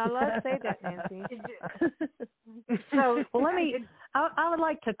 You're not allowed to say that, Nancy. So, I would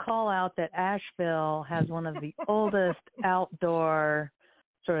like to call out that Asheville has one of the oldest outdoor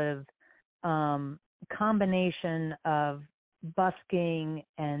sort of combination of busking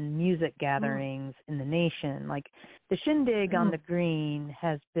and music gatherings in the nation. Like the Shindig on the Green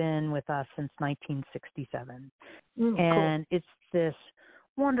has been with us since 1967. And it's this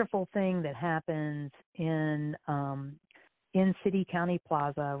wonderful thing that happens in City County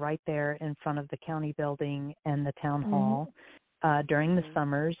Plaza, right there in front of the county building and the town hall during the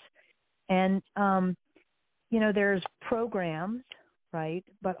summers. And, there's programs, right?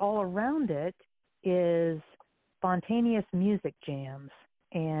 But all around it is spontaneous music jams,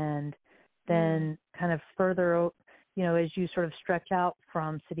 and then kind of further, as you sort of stretch out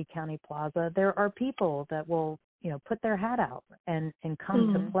from City County Plaza, there are people that will, put their hat out and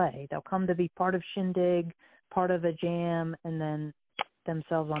come to play. They'll come to be part of Shindig, part of a jam, and then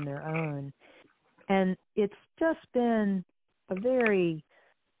themselves on their own. And it's just been a very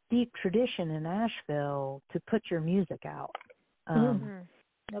deep tradition in Asheville to put your music out.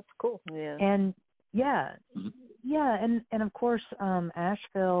 That's cool. And and of course,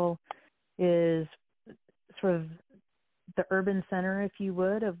 Asheville is sort of the urban center, if you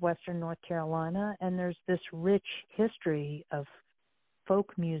would, of Western North Carolina, and there's this rich history of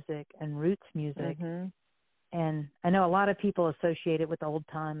folk music and roots music. Mm-hmm. And I know a lot of people associate it with old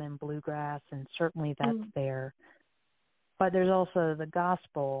time and bluegrass, and certainly that's there. But there's also the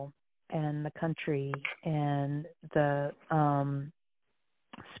gospel and the country and the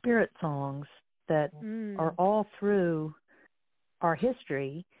spirit songs that are all through our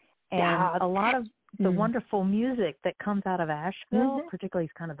history. And a lot of the wonderful music that comes out of Asheville, particularly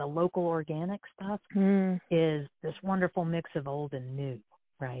kind of the local organic stuff, is this wonderful mix of old and new,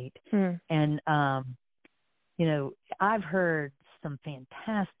 right? And, you know, I've heard some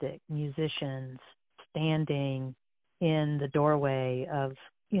fantastic musicians standing in the doorway of,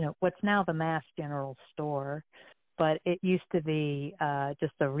 you know, what's now the Mass General Store, but it used to be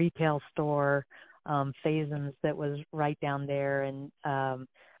just a retail store, Faison's, that was right down there, and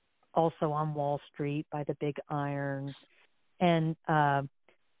also on Wall Street by the Big Irons. And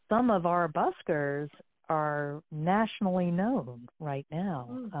some of our buskers are nationally known right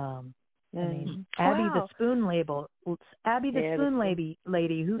now. I mean, Abby the Spoon lady,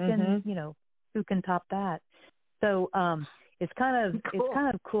 who can, you know, who can top that? So it's kind of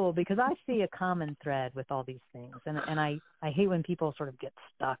cool because I see a common thread with all these things, and I hate when people sort of get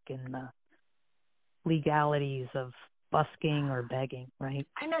stuck in the legalities of busking or begging, right?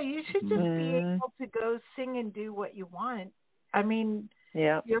 I know, you should just be able to go sing and do what you want. I mean,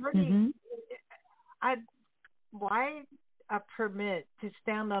 you're already. Why a permit to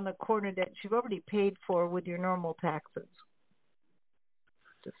stand on a corner that you've already paid for with your normal taxes?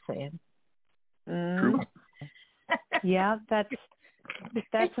 Just saying. True. Yeah, that's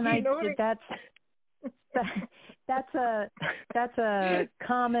an idea. That's a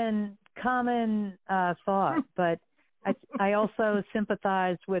common thought, but I also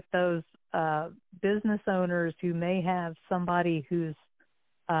sympathize with those business owners who may have somebody who's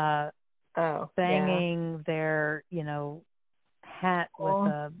banging their, you know, hat with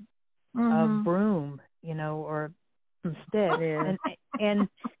a broom, you know, or some stick, and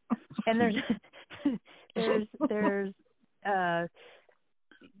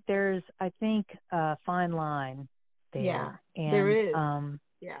there's I think a fine line there. Yeah, and, there is.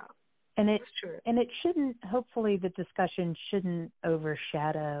 And it shouldn't. Hopefully, the discussion shouldn't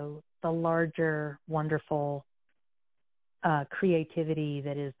overshadow the larger, wonderful creativity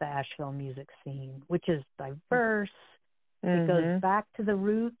that is the Asheville music scene, which is diverse. It goes back to the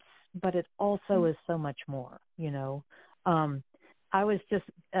roots, but it also is so much more. You know, I was just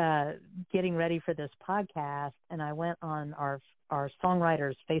getting ready for this podcast, and I went on our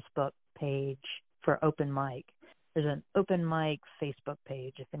songwriters Facebook page for open mic. There's an open mic Facebook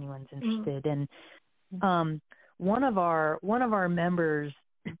page if anyone's interested. And one of our members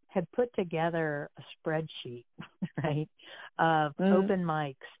had put together a spreadsheet, right, of open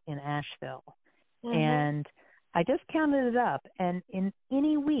mics in Asheville. And I just counted it up, and in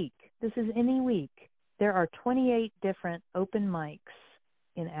any week, there are 28 different open mics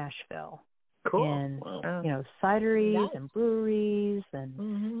in Asheville. Cool. In, you know, cideries and breweries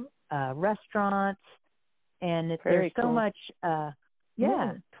and restaurants. And there's so much,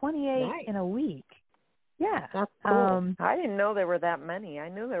 28 in a week. Yeah. That's cool. I didn't know there were that many. I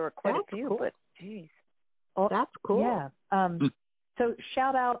knew there were quite a few, but geez. That's cool. Yeah. So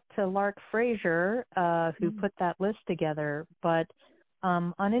shout out to Lark Frazier, who put that list together. But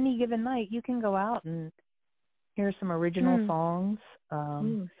on any given night, you can go out and hear some original songs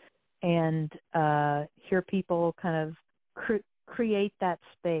and hear people kind of create that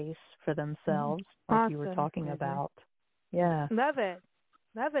space for themselves, like you were talking about. Yeah. Love it.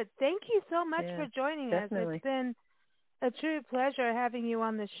 Thank you so much for joining us. It's been a true pleasure having you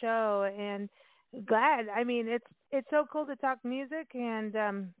on the show, and glad. I mean, it's so cool to talk music, and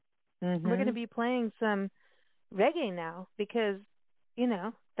we're going to be playing some reggae now because, you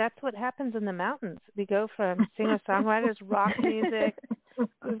know, that's what happens in the mountains. We go from singer-songwriters, rock music,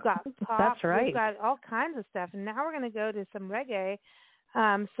 we've got pop, that's right. We've got all kinds of stuff, and now we're going to go to some reggae.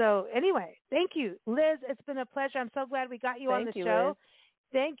 So anyway, thank you, Liz. It's been a pleasure. I'm so glad we got you on the show. Liz.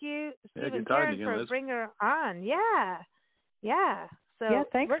 Thank you, Steve and Karen, Karen, for bringing her on. So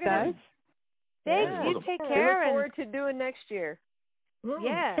thanks, guys. Thanks. You take care. We look forward to doing next year.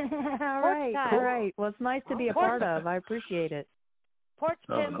 Yeah. All right. Time. All right. Well, it's nice to be a part of. I appreciate it. Porch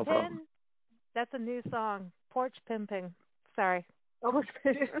Pimpin'. No problem. That's a new song. Porch Pimping. Sorry.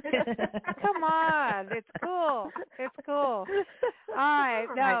 Come on. It's cool. All right.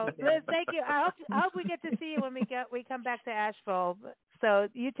 No, Liz, thank you. I hope we get to see you when we come back to Asheville. So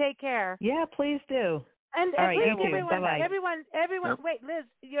you take care. Yeah, please do. And All right, please, you too. everyone, Bye-bye. everyone. Yep. Wait, Liz,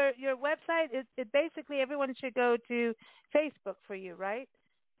 your website is it basically everyone should go to Facebook for you, right?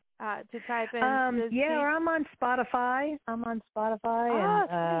 To type in. Liz Yeah, Teague. or I'm on Spotify.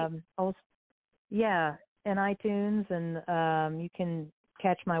 and also, yeah, and iTunes, and you can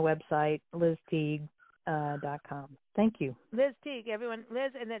catch my website LizTeague.com. Thank you. Liz Teague, everyone.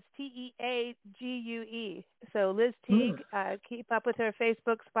 Liz, and that's TEAGUE. So Liz Teague, keep up with her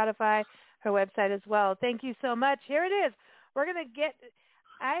Facebook, Spotify, her website as well. Thank you so much. Here it is. We're going to get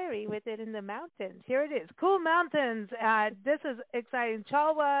Irie with it in the mountains. Here it is. Cool Mountains. This is exciting.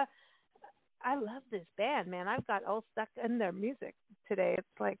 Chalwa. I love this band, man. I've got all stuck in their music today. It's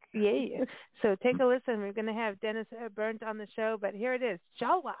like, yay. So take a listen. We're going to have Dennis Burnt on the show, but here it is.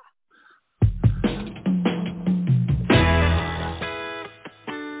 Chalwa.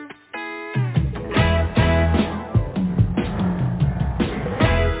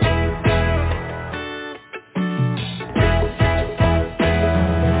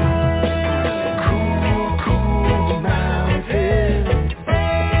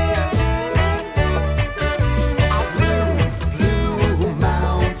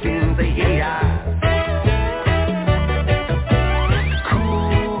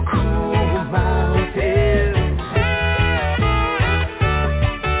 Cool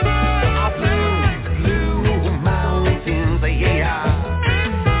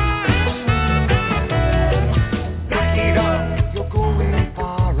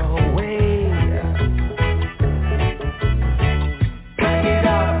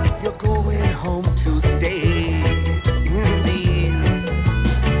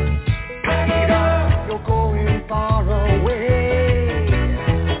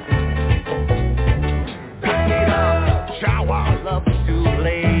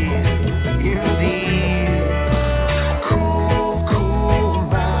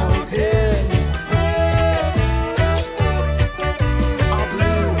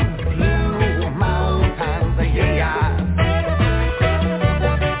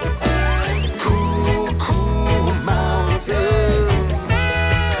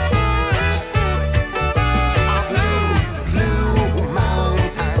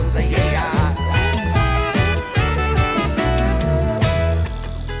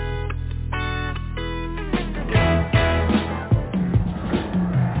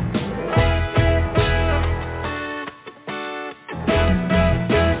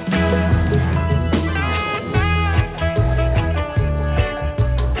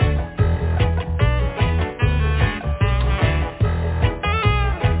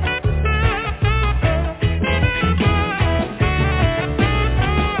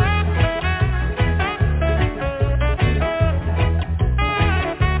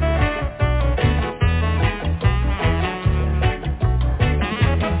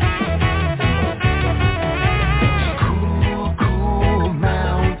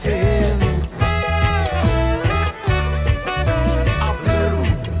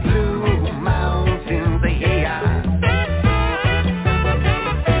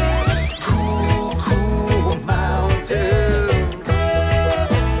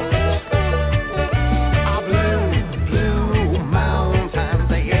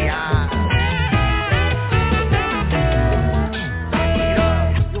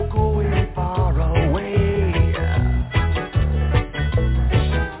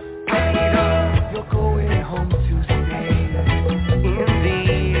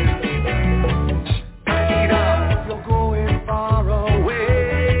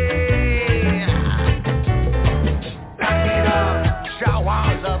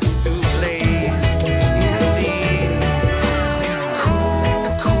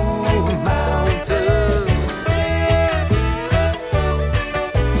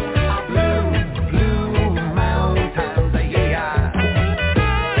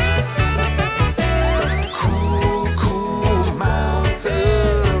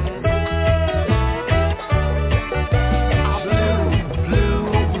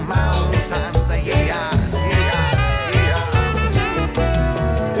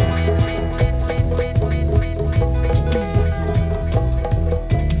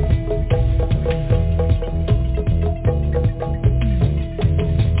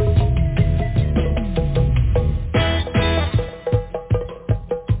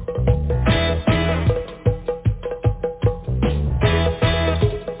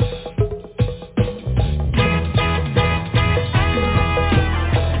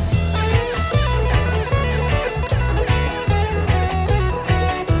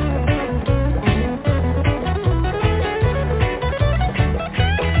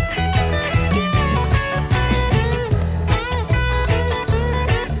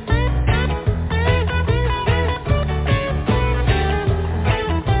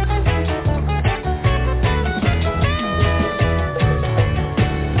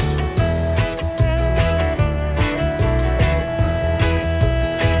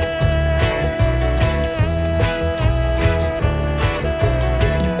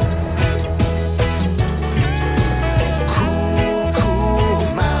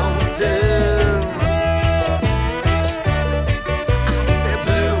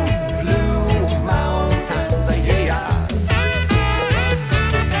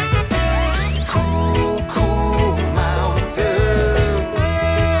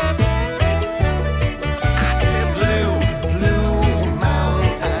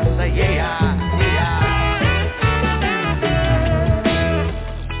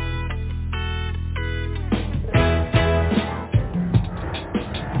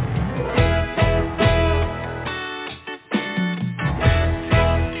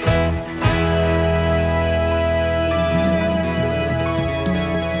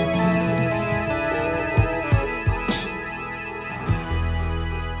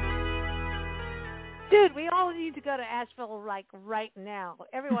Dude, we all need to go to Asheville like right now.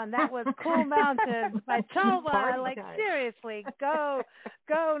 Everyone, that was Cool Mountains by Chalwa. Like seriously, go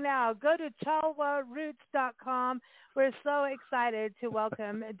now. Go to chalwaroots.com. We're so excited to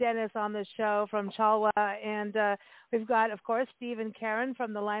welcome Dennis on the show from Chalwa, and we've got, of course, Steve and Karen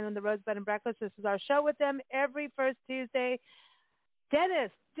from the Lion and the Rose Bed and Breakfast. This is our show with them every first Tuesday.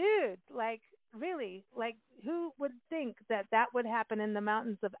 Dennis, dude, like really, like who would think that would happen in the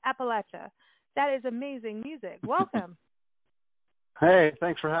mountains of Appalachia? That is amazing music. Welcome. Hey,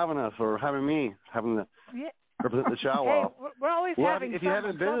 thanks for having us, or having me, having to represent the Chalwa. Hey, we're always having if you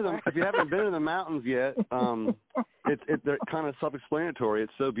haven't been to the mountains yet, they're kind of self-explanatory.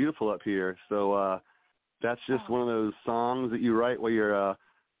 It's so beautiful up here. So that's just one of those songs that you write while you're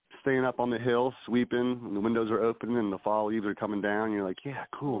staying up on the hill, sweeping, and the windows are open, and the fall leaves are coming down. And you're like, yeah,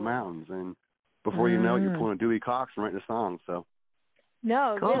 cool mountains, and before you know it, you're pulling a Dewey Cox and writing a song. So.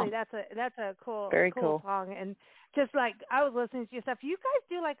 No, cool. really, that's a cool, very cool song. And just like I was listening to your stuff, you guys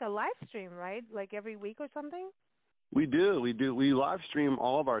do like a live stream, right? Like every week or something? We do. We live stream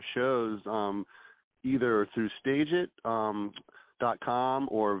all of our shows either through stageit.com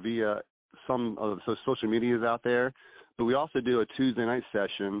or via some of the social medias out there. But we also do a Tuesday night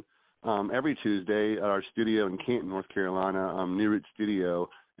session every Tuesday at our studio in Canton, North Carolina, New Root Studio,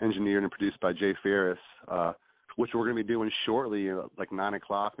 engineered and produced by Jay Ferris, which we're going to be doing shortly, like 9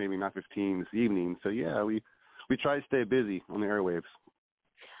 o'clock, maybe 9:15 this evening. So, yeah, we try to stay busy on the airwaves.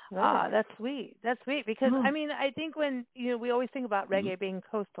 Ah, that's sweet. That's sweet because, I mean, I think when, we always think about reggae being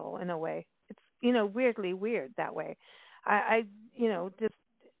coastal in a way. It's, weirdly weird that way. I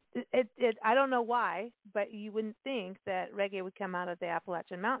don't know why, but you wouldn't think that reggae would come out of the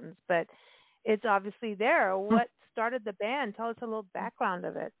Appalachian Mountains, but it's obviously there. What started the band? Tell us a little background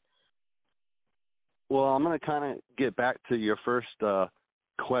of it. Well, I'm going to kind of get back to your first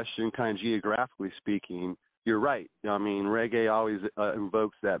question, kind of geographically speaking. You're right. I mean, reggae always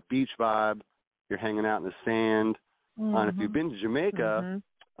invokes that beach vibe. You're hanging out in the sand. And if you've been to Jamaica,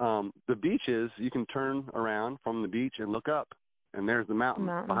 the beaches, you can turn around from the beach and look up, and there's the mountain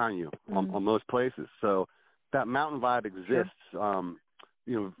behind you on most places. So that mountain vibe exists,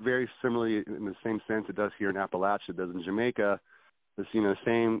 very similarly in the same sense it does here in Appalachia, it does in Jamaica. It's,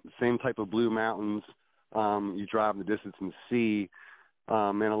 same type of blue mountains. You drive the distance and see,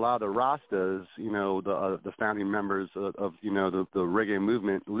 and a lot of the Rastas, the founding members of the reggae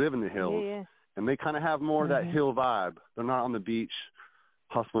movement live in the hills, and they kind of have more of that hill vibe. They're not on the beach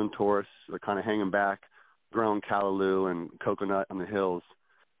hustling tourists. They're kind of hanging back, growing callaloo and coconut on the hills.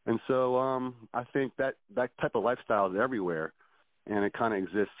 And so I think that type of lifestyle is everywhere, and it kind of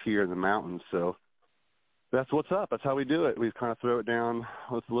exists here in the mountains. So that's what's up. That's how we do it. We kind of throw it down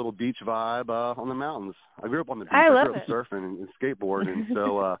with a little beach vibe on the mountains. I grew up on the beach. I grew up surfing and skateboarding, and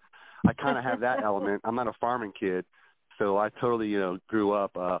so I kind of have that element. I'm not a farming kid, so I totally, grew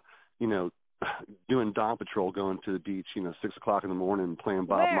up, doing dawn patrol, going to the beach, 6 o'clock in the morning, playing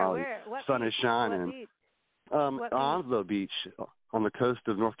Bob Marley. Sun is shining. Onslow Beach on the coast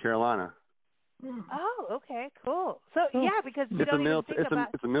of North Carolina. Oh, okay, cool. So because you don't even think about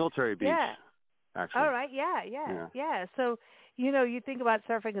it's a military beach. Yeah. Actually. All right, yeah. So, you think about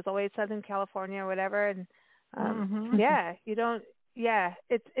surfing as always Southern California or whatever, and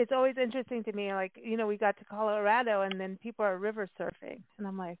it's always interesting to me. Like, we got to Colorado, and then people are river surfing, and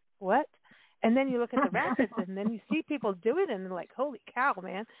I'm like, what? And then you look at the rapids, and then you see people do it, and they're like, holy cow,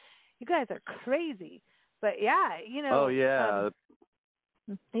 man, you guys are crazy. But Oh yeah.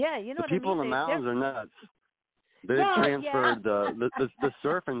 The people in the mountains are nuts. They transferred the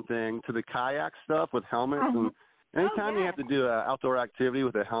surfing thing to the kayak stuff with helmets, and anytime you have to do an outdoor activity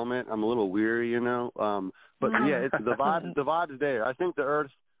with a helmet, I'm a little weary, But it's the vibe is there. I think the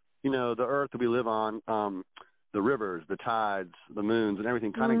earth, the earth that we live on, the rivers, the tides, the moons, and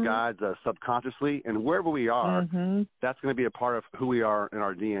everything kind of guides us subconsciously, and wherever we are, that's going to be a part of who we are in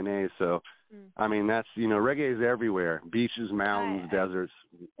our DNA. So, I mean, that's reggae is everywhere: beaches, mountains, deserts,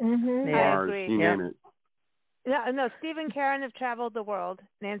 bars, you name it. No, Steve and Karen have traveled the world.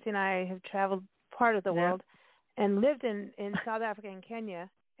 Nancy and I have traveled part of the world and lived in South Africa and Kenya.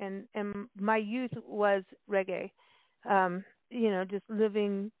 And my youth was reggae, just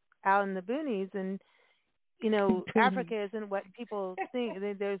living out in the boonies. And, Africa isn't what people think.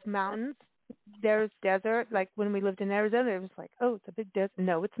 There's mountains, there's desert. Like when we lived in Arizona, it was like, oh, it's a big desert.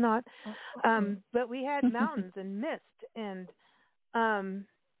 No, it's not. But we had mountains and mist and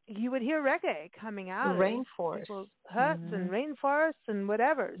you would hear reggae coming out of rainforest people's huts and rainforests and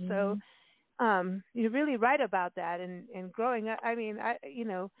whatever. So you're really right about that. And growing up, I mean,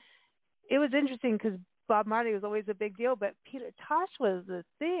 it was interesting because Bob Marley was always a big deal, but Peter Tosh was the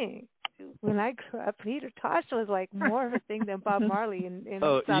thing. when I grew up, Peter Tosh was like more of a thing than Bob Marley in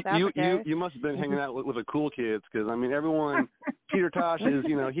South Africa. You must have been hanging out with the cool kids, because I mean everyone. Peter Tosh is,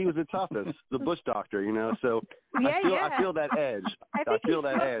 he was the toughest, the bush doctor, So I feel that edge. I feel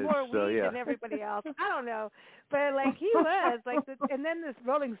that edge. More so weed yeah. than everybody else. I don't know, but like he was like, and then this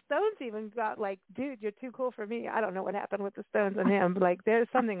Rolling Stones even got like, dude, you're too cool for me. I don't know what happened with the Stones and him, but like there's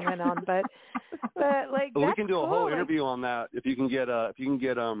something went on, but like we can do cool. a whole interview on that if you can get either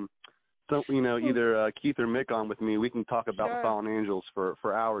Keith or Mick on with me. We can talk about the Fallen Angels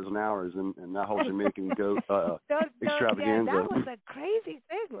for hours and hours, and that whole Jamaican extravaganza. Yeah, that was a crazy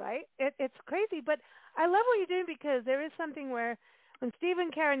thing, right? It's crazy, but I love what you're doing, because there is something where when Steve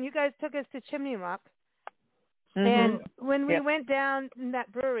and Karen, you guys took us to Chimney Rock, and when we went down in that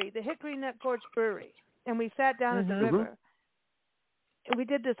brewery, the Hickory Nut Gorge Brewery, and we sat down at the river, and we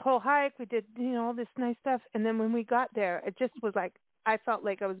did this whole hike, we did all this nice stuff, and then when we got there, it just was like I felt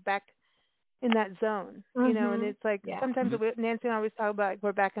like I was back in that zone, and it's like sometimes Nancy and I always talk about like,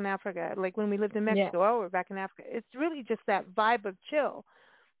 we're back in Africa. Like when we lived in Mexico, we're back in Africa. It's really just that vibe of chill.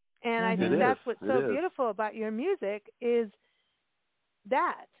 And I think that's what's so beautiful about your music is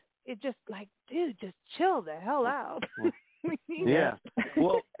that. It just like, dude, just chill the hell out. Yeah.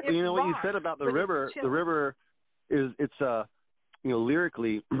 Well, what you said about the river it's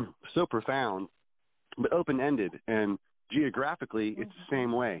lyrically so profound, but open-ended, and geographically, it's the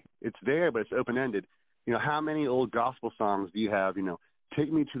same way. It's there, but it's open-ended. How many old gospel songs do you have?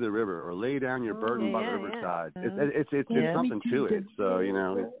 Take me to the river, or lay down your burden by the riverside. It's something to it. So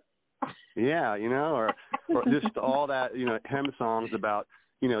or just all that hymn songs about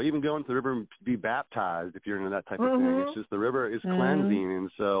even going to the river and be baptized if you're into that type of thing. It's just the river is cleansing, and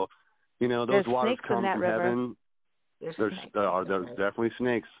so those there's waters come from river. heaven. There's definitely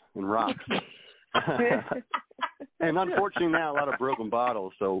snakes and rocks. And unfortunately now a lot of broken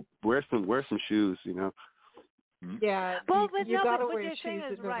bottles, so wear some shoes, Yeah. Well, you gotta wear you're saying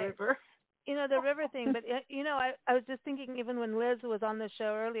shoes is in the right. river. The river thing, but I was just thinking, even when Liz was on the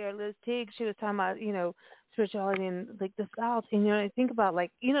show earlier, Liz Teague, she was talking about spirituality and like the South, and I think about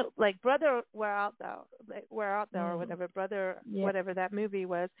like Brother Where Art Thou, or whatever, Brother whatever that movie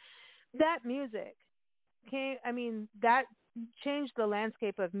was, that music came. I mean, that changed the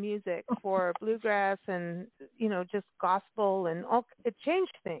landscape of music for bluegrass and just gospel and all. It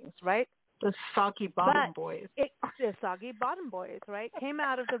changed things, right? The Soggy Bottom Boys. The Soggy Bottom Boys, right, came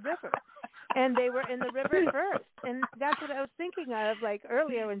out of the river, and they were in the river first, and that's what I was thinking of like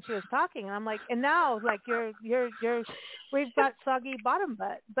earlier when she was talking, and I'm like, and now like we've got Soggy Bottom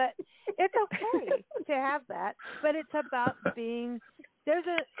butt, but it's okay to have that, but it's about being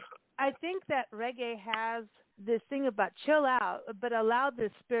I think that reggae has this thing about chill out, but allow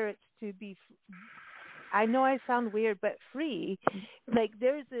the spirits to be. I know I sound weird, but free. Like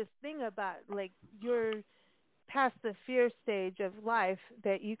there's this thing about like you're past the fear stage of life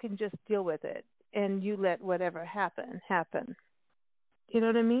that you can just deal with it, and you let whatever happen. You know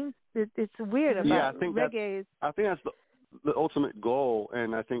what I mean? It's weird about reggae. I think that's the ultimate goal,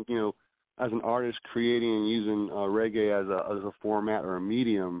 and I think as an artist creating and using reggae as a format or a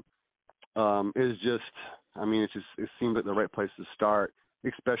medium is just. I mean, it seems like the right place to start,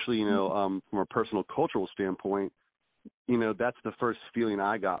 especially, from a personal cultural standpoint, that's the first feeling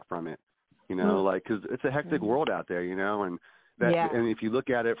I got from it, like, cause it's a hectic world out there, and and if you look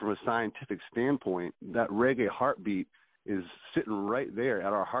at it from a scientific standpoint, that reggae heartbeat is sitting right there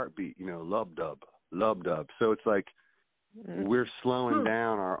at our heartbeat, lub dub. So it's like, we're slowing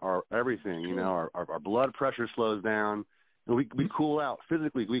down our everything, our blood pressure slows down. We cool out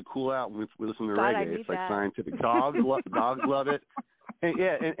physically. We cool out when we listen to reggae. It's like scientific. Dogs love it.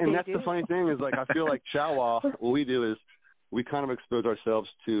 And that's the funny thing is like I feel like Chawa. What we do is we kind of expose ourselves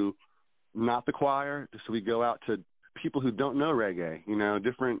to not the choir, so we go out to people who don't know reggae.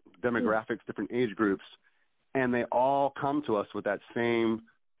 Different demographics, different age groups, and they all come to us with that same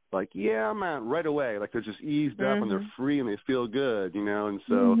like, yeah, man, right away. Like they're just eased up and they're free and they feel good, and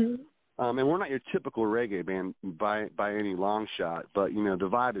so. And we're not your typical reggae band by any long shot, but the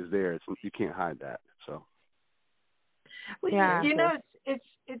vibe is there. You can't hide that. So, well, it's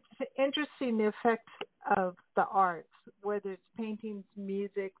interesting the effects of the arts, whether it's paintings,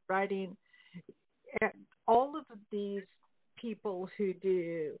 music, writing. All of these people who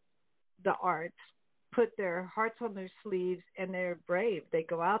do the arts put their hearts on their sleeves, and they're brave. They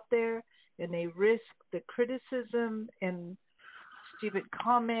go out there and they risk the criticism and stupid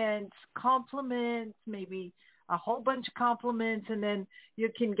comments, compliments, maybe a whole bunch of compliments, and then you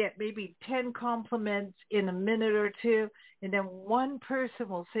can get maybe 10 compliments in a minute or two, and then one person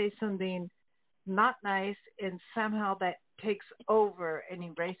will say something not nice, and somehow that takes over and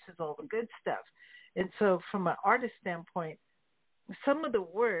erases all the good stuff. And so from an artist standpoint, some of the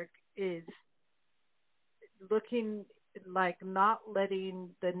work is looking like not letting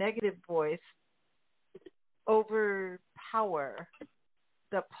the negative voice overpower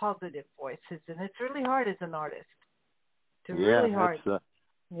the positive voices. And it's really hard as an artist. It's really hard.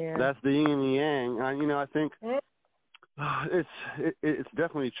 That's the yin and the yang. I think it's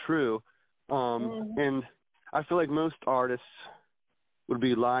definitely true. And I feel like most artists would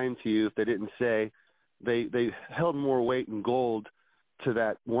be lying to you if they didn't say they held more weight in gold to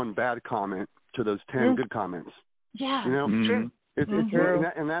that one bad comment to those 10 good comments. Yeah, true. It's true.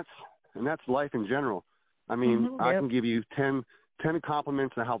 And that's life in general. I mean, I can give you 10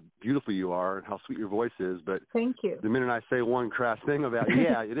 compliments on how beautiful you are and how sweet your voice is, but thank you. The minute I say one crass thing about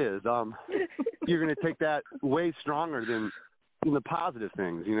it, it is. You're going to take that way stronger than the positive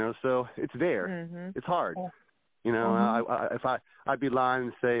things, So it's there. It's hard. I'd be lying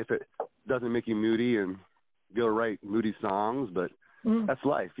to say if it doesn't make you moody and go write moody songs, but that's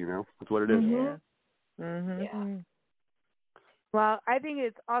life, That's what it is. Yeah. Well, I think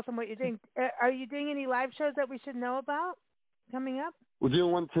it's awesome what you're doing. Are you doing any live shows that we should know about coming up? We're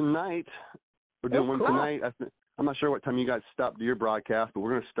doing one tonight. Tonight. I'm not sure what time you guys stopped your broadcast, but we're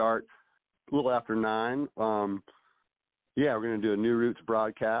going to start a little after 9. We're going to do a New Roots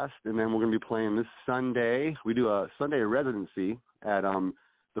broadcast, and then we're going to be playing this Sunday. We do a Sunday residency at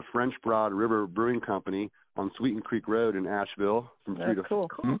the French Broad River Brewing Company on Sweeten Creek Road in Asheville from 3 to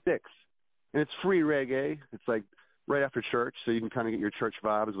 6. And it's free reggae. It's like right after church, so you can kind of get your church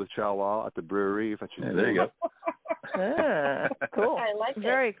vibes with Chow Wall at the brewery. If that's your there you go. Cool. I like it.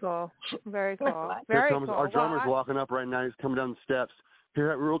 Very cool. Very cool. Our drummer's walking up right now. He's coming down the steps.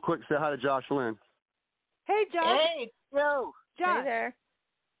 Here, real quick, say hi to Josh Lynn. Hey, Josh. Hey, Joe. Josh. Hey there.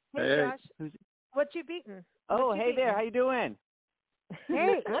 Hey, Josh. What you beating? Oh, hey there. How you doing?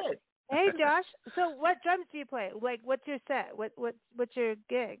 Hey. Good. Hey, Josh. So, what drums do you play? Like, what's your set? What's your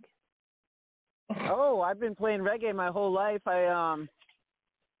gig? Oh, I've been playing reggae my whole life. I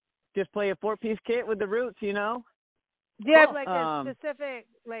just play a 4-piece kit with the Roots, Do you have like a specific,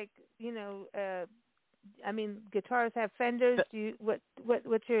 guitarists have Fenders. Do you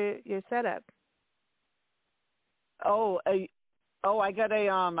what's your setup? I got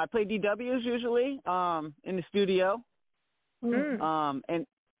I play DWs usually in the studio. And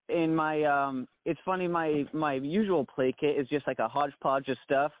in my it's funny, my usual play kit is just like a hodgepodge of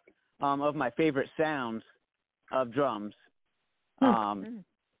stuff of my favorite sounds of drums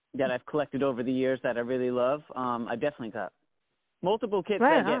that I've collected over the years that I really love. I definitely got multiple kits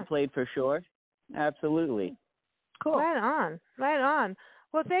that get played for sure. Absolutely. Cool. Right on.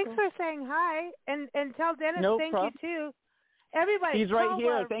 Well, thanks for saying hi, and tell Dennis thank you too. Everybody, he's right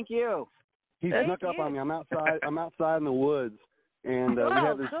here. Thank you. He snuck up on me. I'm outside in the woods, and we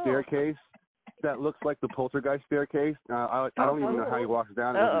have this staircase that looks like the Poltergeist staircase. I don't even know how he walks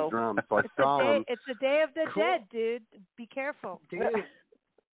down it with his drums. So I saw him. It's the Day of the Dead, dude. Be careful. Dude.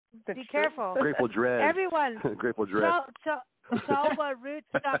 Be careful. Grateful Dread. Everyone. Grateful Dread.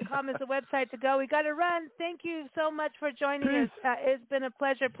 Salvaroots.com is the website to go. We got to run. Thank you so much for joining us. It's been a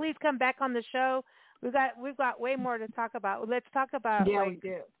pleasure. Please come back on the show. We've got way more to talk about. Let's talk about. Yeah, we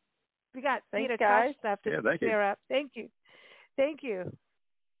do. We got Peter Tosh stuff to thank clear up. Thank you. Thank you.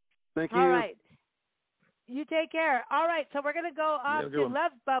 All right. You take care. All right. So we're gonna go off to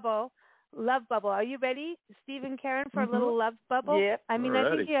Love Bubble. Love Bubble. Are you ready, Steve and Karen, for a little Love Bubble? Yep. I mean,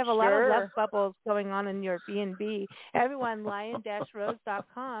 I think you have a lot of Love Bubbles going on in your B&B. Everyone,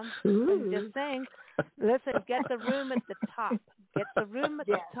 lion-rose.com. I'm just saying. Listen, get the room at the top. Get the room at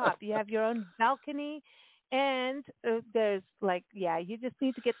the top. You have your own balcony, and there's you just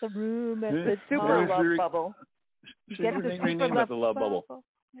need to get the room at the super Love Bubble. Get the super Love Bubble.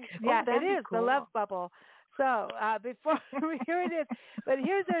 Yeah, it is the Love Bubble. So before here it is, but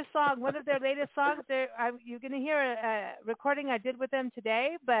here's their song, one of their latest songs. You're going to hear a recording I did with them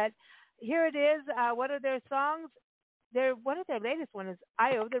today, but here it is. One of their songs. One of their latest one is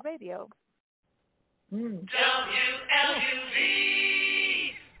 "I Owe the Radio." WLUV.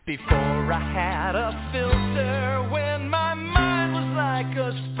 Before I had a filter, when my mind was like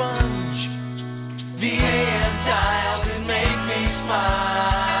a sponge, the AM dial could make me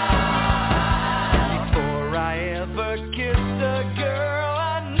smile.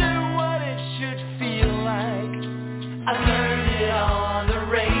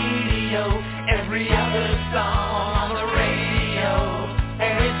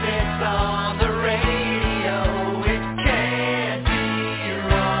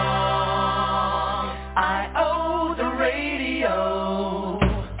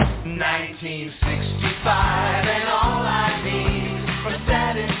 And all I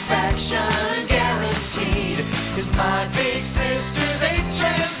satisfaction guaranteed. Is my big sister, they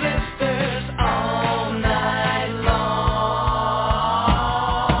transistors all night long.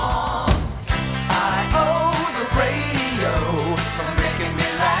 I owe the radio for making me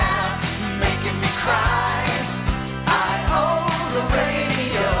laugh, making me cry. I owe the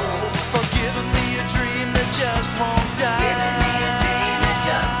radio for giving me a dream that just won't die. Giving me a dream that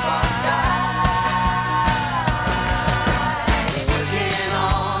just won't die. Working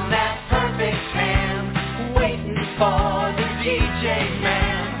on that perfect hand, waiting for the DJ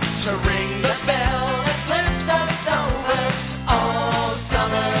man to ring the bell that flips us over all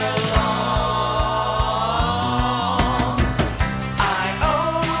summer long. I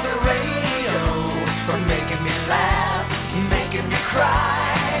owe the radio for making me laugh, making me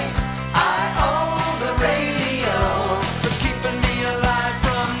cry. I owe the radio for keeping me alive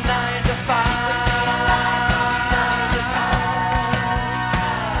from 9 to 5.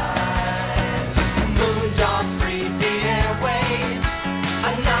 Moondog free the airwaves, a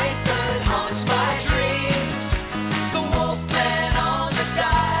night that haunts my dreams. The Wolfman on the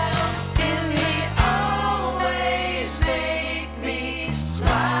dial, and he always make me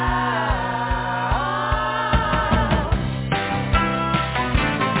smile.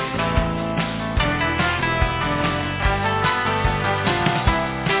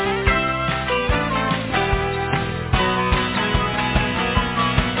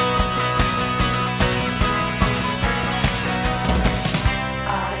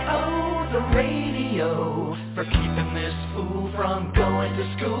 I owe the radio for keeping this fool from going to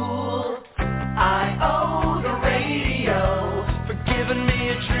school. I owe the radio for giving me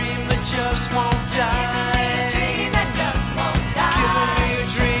a dream that just won't die. Giving me a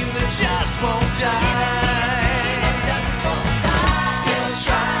dream that just won't die. Still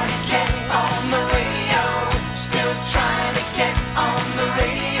trying to get on the radio. Still trying to get on the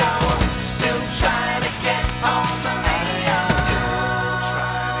radio. Still trying to get on the radio. Still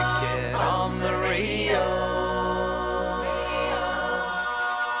trying to get on the radio.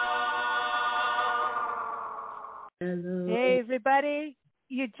 Hey, everybody.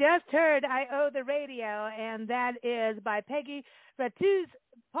 You just heard I Owe the Radio, and that is by Peggy Ratuz,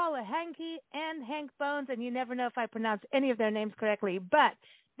 Paula Hankey, and Hank Bones, and you never know if I pronounce any of their names correctly, but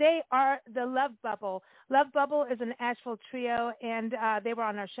they are the Love Bubble. Love Bubble is an Asheville trio, and they were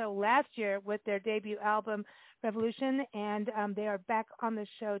on our show last year with their debut album, Revolution, and they are back on the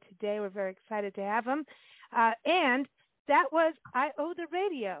show today. We're very excited to have them. And that was I Owe the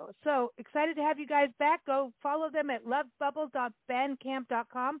Radio. So excited to have you guys back. Go follow them at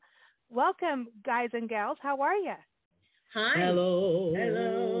lovebubble.bandcamp.com. Welcome, guys and gals. How are you? Hi. Hello.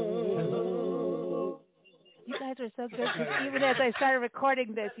 Hello. You guys are so good. Even as I started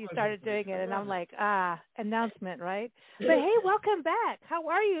recording this, you started doing it, and I'm like, announcement, right? But hey, welcome back. How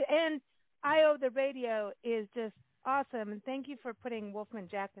are you? And I Owe the Radio is just awesome, and thank you for putting Wolfman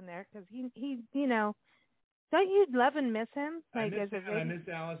Jack in there, because he, you know, don't you love and miss him? I Like miss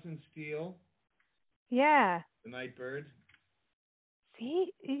Allison Steele, yeah. the Nightbird.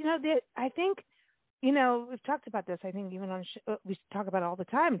 See, you know, I think, you know, we've talked about this. I think even on we talk about it all the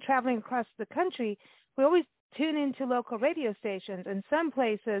time. Traveling across the country, we always tune into local radio stations, and some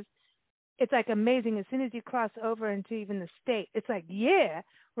places it's like amazing. As soon as you cross over into even the state, it's like, yeah,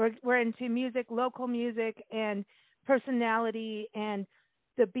 we're into music, local music, and personality, and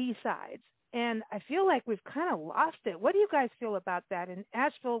the B-sides. And I feel like we've kind of lost it. What do you guys feel about that? In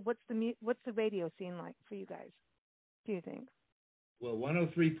Asheville, what's the radio scene like for you guys, do you think? Well,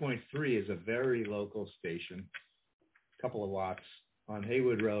 103.3 is a very local station, a couple of watts on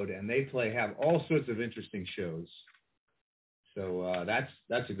Haywood Road, and they have all sorts of interesting shows. So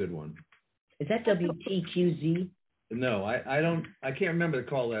that's a good one. Is that WTQZ? No, I can't remember the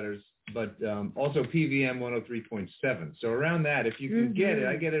call letters, but also PVM 103.7. So around that, if you can get it,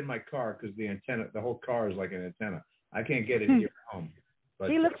 I get it in my car because the antenna, the whole car is like an antenna. I can't get it here at home. But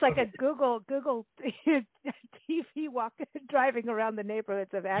he looks like a Google TV driving around the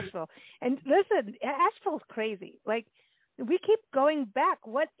neighborhoods of Asheville. And listen, Asheville's crazy. Like, we keep going back.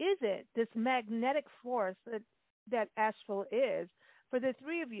 What is it? This magnetic force that Asheville is. For the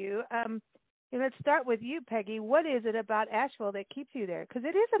three of you, let's start with you, Peggy. What is it about Asheville that keeps you there? Because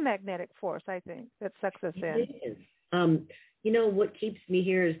it is a magnetic force, I think, that sucks us in. It is. What keeps me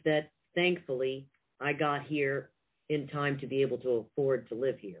here is that, thankfully, I got here in time to be able to afford to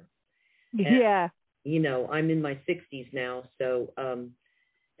live here. Yeah. And, I'm in my 60s now, so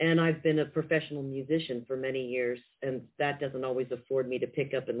and I've been a professional musician for many years, and that doesn't always afford me to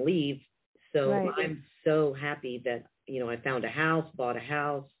pick up and leave. So right. I'm so happy that, I found a house, bought a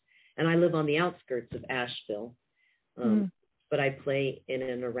house, and I live on the outskirts of Asheville. but I play in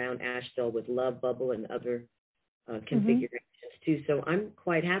and around Asheville with Love Bubble and other configurations too. So I'm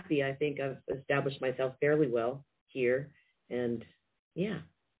quite happy. I think I've established myself fairly well here, and yeah.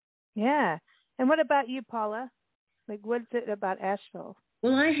 Yeah. And what about you, Paula? Like, what's it about Asheville?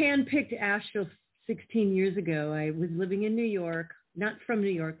 Well, I handpicked Asheville 16 years ago. I was living in New York, not from New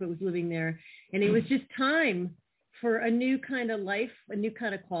York, but was living there. And it was just time for a new kind of life, a new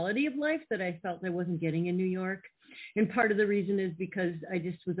kind of quality of life that I felt I wasn't getting in New York. And part of the reason is because I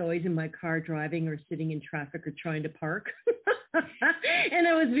just was always in my car driving or sitting in traffic or trying to park. And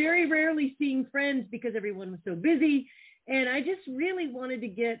I was very rarely seeing friends because everyone was so busy. And I just really wanted to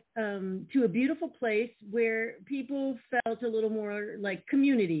get to a beautiful place where people felt a little more like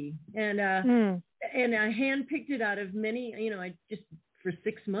community. And and I handpicked it out of many, I just for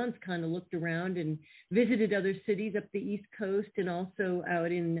 6 months kind of looked around and visited other cities up the East Coast and also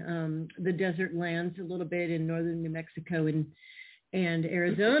out in the desert lands a little bit in northern New Mexico and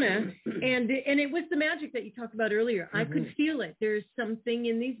Arizona. And it was the magic that you talked about earlier. I could feel it. There's something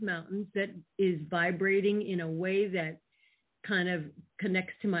in these mountains that is vibrating in a way that kind of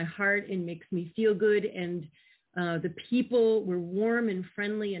connects to my heart and makes me feel good. And the people were warm and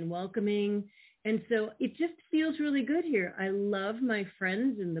friendly and welcoming. And so it just feels really good here. I love my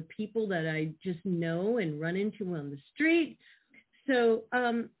friends and the people that I just know and run into on the street. So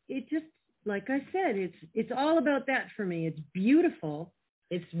it just, like I said, it's all about that for me. It's beautiful.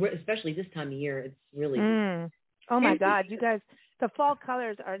 It's especially this time of year. It's really Oh my God, you guys, the fall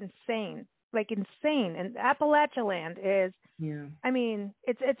colors are insane, like insane. And Appalachia land is, I mean,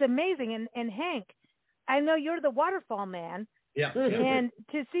 it's amazing. And Hank, I know you're the waterfall man. Yeah. And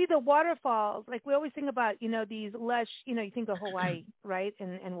to see the waterfalls, like we always think about, these lush, you think of Hawaii, right?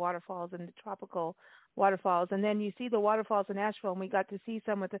 And waterfalls and the tropical waterfalls. And then you see the waterfalls in Asheville, and we got to see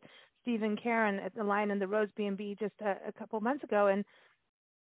some with Steve and Karen at the Lion and the Rose B&B just a couple months ago. And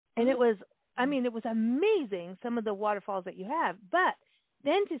it was, it was amazing, some of the waterfalls that you have. But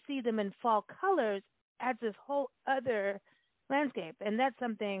then to see them in fall colors adds this whole other landscape. And that's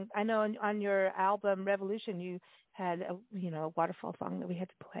something I know on your album Revolution, you had a waterfall song that we had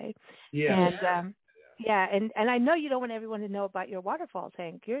to play. And and I know you don't want everyone to know about your waterfalls,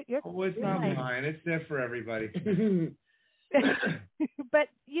 Hank. You're it's not mine. It's there for everybody. But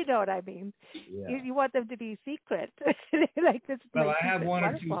you know what I mean. Yeah. You want them to be secret. Like this. Well, I have one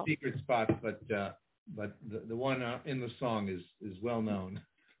or two secret spots, but the one in the song is well known.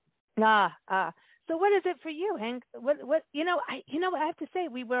 So what is it for you, Hank? What I have to say,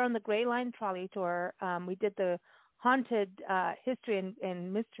 we were on the Gray Line Trolley tour. We did the Haunted History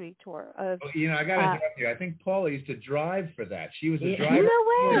and Mystery tour of. I got to interrupt you. I think Paula used to drive for that. She was a driver. No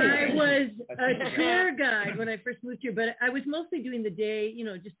way. I was a tour guide when I first moved here, but I was mostly doing the day,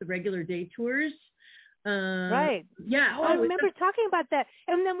 just the regular day tours. Right. Yeah. I remember talking about that,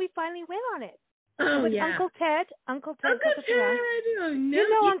 and then we finally went on it. Oh, with yeah. Uncle Ted. Uncle Ted. Oh, no. You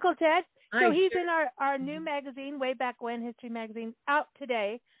know Uncle Ted. So he's sure. in our new magazine, Way Back When, History Magazine, out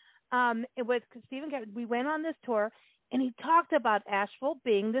today. With Stephen Kevin. We went on this tour, and he talked about Asheville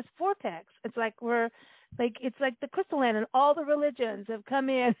being this vortex. It's like it's like the Crystal Land, and all the religions have come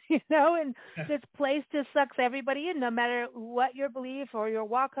in, and this place just sucks everybody in, no matter what your belief or your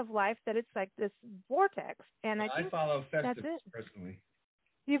walk of life, that it's like this vortex. And I follow Festivus that's it. personally.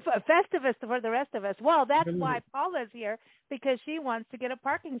 You Festivus for the rest of us. Well, that's why Paula's here, because she wants to get a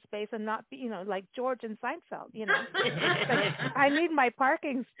parking space and not be, like George and Seinfeld. Like, I need my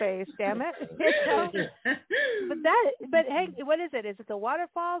parking space. Damn it. But hey, what is it? Is it the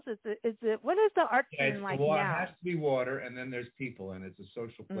waterfalls? Is it what is the art scene like now? It has to be water, and then there's people, and it's a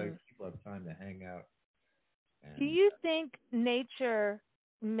social place. People have time to hang out. Do you think nature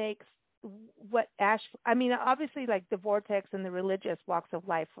makes what obviously, like the vortex and the religious walks of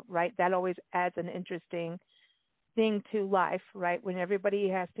life, right? That always adds an interesting thing to life, right? When everybody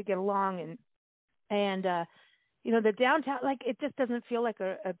has to get along and the downtown, like it just doesn't feel like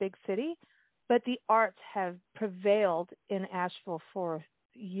a big city, but the arts have prevailed in Asheville for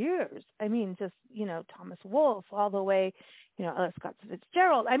years. Just, Thomas Wolfe all the way, Scott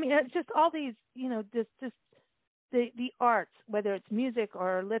Fitzgerald. It's just all these, the arts, whether it's music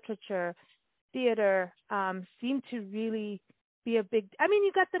or literature, theater, seem to really be a big.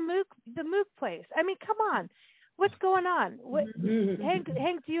 You got the Mook place. Come on, what's going on?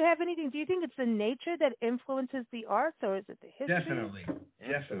 Hank, do you have anything? Do you think it's the nature that influences the arts, or is it the history? Definitely.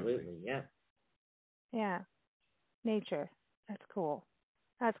 Absolutely, yeah. Yeah, nature. That's cool.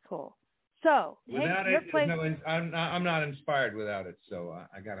 So, without Hank, I'm not inspired without it. So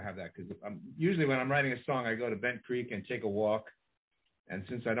I got to have that, because usually when I'm writing a song, I go to Bent Creek and take a walk. And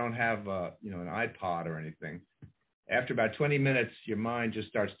since I don't have an iPod or anything, after about 20 minutes, your mind just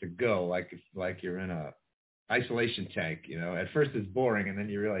starts to go like you're in a isolation tank. At first it's boring, and then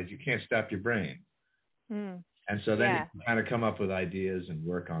you realize you can't stop your brain. And so then you can kind of come up with ideas and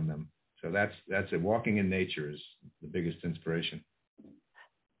work on them. So that's it. Walking in nature is the biggest inspiration.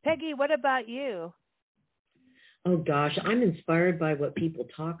 Peggy, what about you? Oh gosh, I'm inspired by what people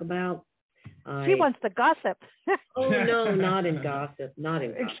talk about. She wants to gossip. Oh no, not in gossip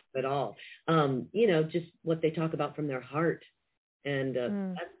at all. Just what they talk about from their heart, and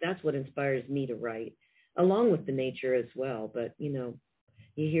that's what inspires me to write, along with the nature as well. But you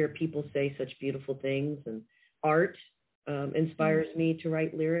hear people say such beautiful things, and art inspires me to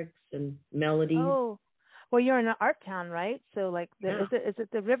write lyrics and melodies. Oh, well, you're in an art town, right? So, like, is it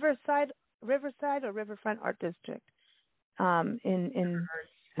the Riverside or Riverfront Art District? In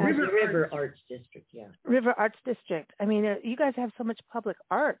River Arts District, yeah. River Arts District. I mean, you guys have so much public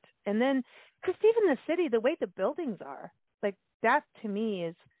art, and then just even the city, the way the buildings are, like that to me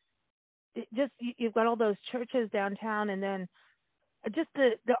is just you've got all those churches downtown, and then just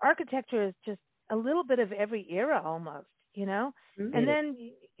the architecture is just a little bit of every era almost, And then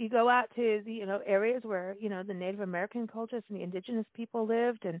you go out to the areas where the Native American cultures and the indigenous people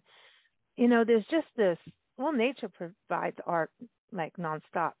lived, and there's just this. Well, nature provides art like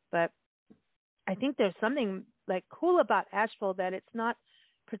nonstop, but I think there's something like cool about Asheville that it's not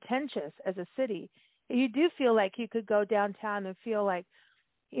pretentious as a city. You do feel like you could go downtown and feel like,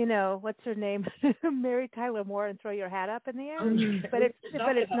 what's her name, Mary Tyler Moore, and throw your hat up in the air. But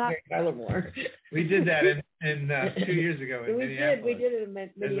it's not Mary Tyler Moore. We did that in 2 years ago in Minneapolis. We did it in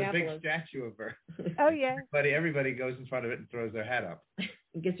Minneapolis. There's a big statue of her. Oh yeah. Everybody goes in front of it and throws their hat up.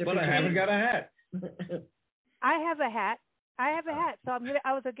 But I haven't got a hat. I have a hat. So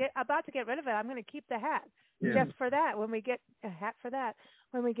I was about to get rid of it. I'm going to keep the hat just for that. When we get a hat for that,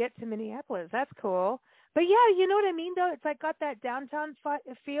 when we get to Minneapolis, that's cool. But yeah, you know what I mean. Though it's like got that downtown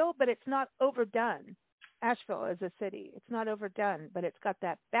feel, but it's not overdone. Asheville is a city. It's not overdone, but it's got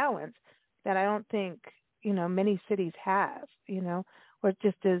that balance that I don't think many cities have. Where it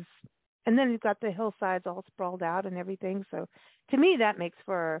just is. And then you've got the hillsides all sprawled out and everything. So to me, that makes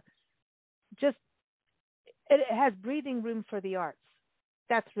for just. It has breathing room for the arts.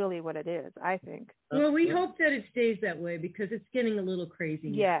 That's really what it is, I think. Well, we hope that it stays that way because it's getting a little crazy.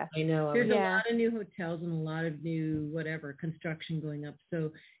 Yeah. I know. There's a lot of new hotels and a lot of new construction going up.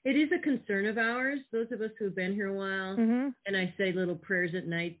 So it is a concern of ours, those of us who have been here a while. And I say little prayers at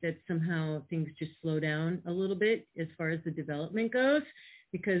night that somehow things just slow down a little bit as far as the development goes,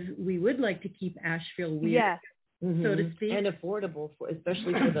 because we would like to keep Asheville weird, so to speak. And affordable,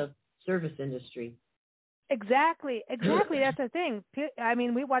 especially for the service industry. Exactly. That's the thing. I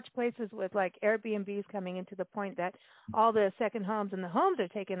mean, we watch places with like Airbnbs coming into the point that all the second homes and the homes are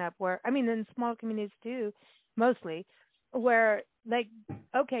taken up in small communities too, mostly, where like,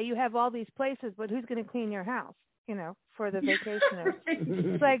 okay, you have all these places, but who's going to clean your house, for the vacationers?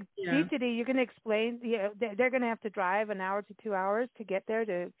 It's like, you're going to explain, they're going to have to drive an hour to 2 hours to get there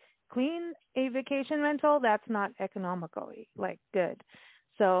to clean a vacation rental. That's not economically good.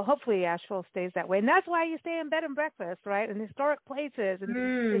 So hopefully Asheville stays that way. And that's why you stay in bed and breakfast, right? And historic places and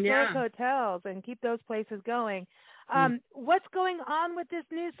historic hotels and keep those places going. What's going on with this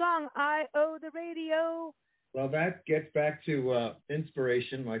new song, I Owe the Radio? Well, that gets back to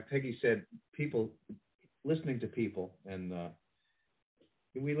inspiration. Like Peggy said, people, listening to people. And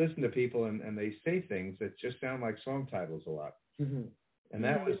we listen to people and they say things that just sound like song titles a lot. And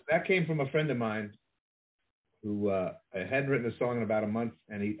that came from a friend of mine who had written a song in about a month,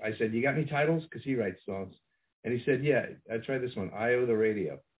 and I said, "You got any titles?" Because he writes songs, and he said, "Yeah, I tried this one, I Owe the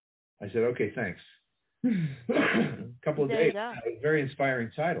Radio." I said, "Okay, thanks." A couple of days, a very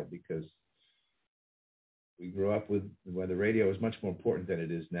inspiring title because we grew up with where the radio is much more important than it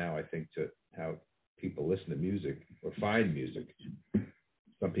is now. I think to how people listen to music or find music.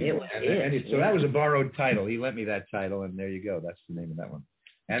 Some people, so that was a borrowed title. He lent me that title, and there you go. That's the name of that one.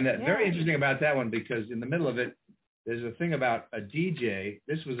 And very interesting about that one, because in the middle of it, there's a thing about a DJ.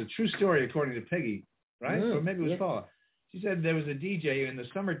 This was a true story, according to Peggy, right? Or maybe it was Paula. She said there was a DJ in the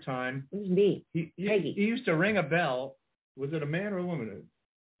summertime. It was me, Peggy. He used to ring a bell. Was it a man or a woman?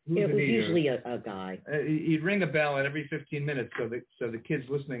 It was usually a guy. He'd ring a bell at every 15 minutes so the kids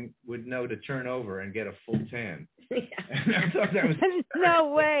listening would know to turn over and get a full tan. I thought that was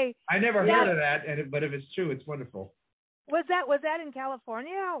no way. I never heard of that, but if it's true, it's wonderful. Was that in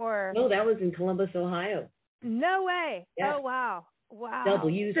California or? No, that was in Columbus, Ohio. No way. Yeah. Oh wow.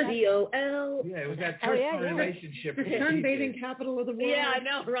 WCOL. Yeah, it was that personal relationship. The sunbathing capital of the world. Yeah, I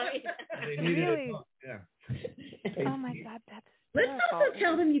know, right? They needed really? Yeah. Oh my God, Let's also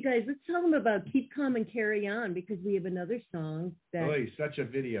tell them, you guys. Let's tell them about "Keep Calm and Carry On" because we have another song that. Oh, such a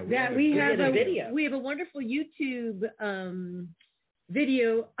video. We have a video. We have a wonderful YouTube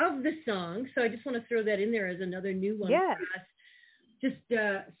video of the song, so I just want to throw that in there as another new one for us. Just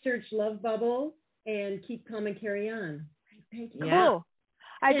search "Love Bubble" and "Keep Calm and Carry On." Thank you. Cool.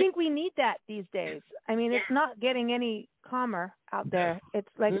 I think we need that these days. I mean, it's not getting any calmer out there. It's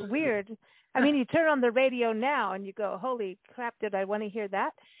like weird. I mean, you turn on the radio now and you go, holy crap, did I want to hear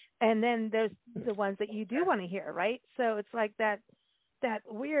that? And then there's the ones that you do want to hear, right? So it's like that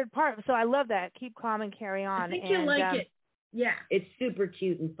weird part. So I love that. Keep calm and carry on. I think you'll like it. Yeah. It's super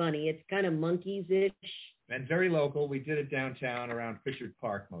cute and funny. It's kind of monkeys-ish. And very local. We did it downtown around Pritchard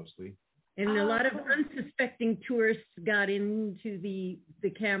Park mostly. And a lot of unsuspecting tourists got into the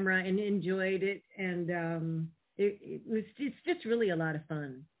camera and enjoyed it, and it's just really a lot of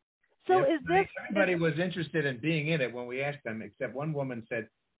fun. So everybody was interested in being in it when we asked them, except one woman said,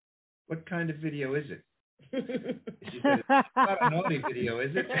 "What kind of video is it?" She said, "It's not a naughty video,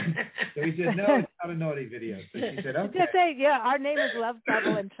 is it?" So we said, "No, it's not a naughty video." So she said, "Okay." Just say, yeah, our name is Love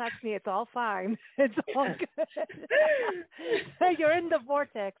Bubble, and trust me, it's all fine. It's all good. You're in the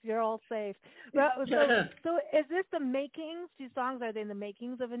vortex. You're all safe. Well, so is this the makings? These songs, are they in the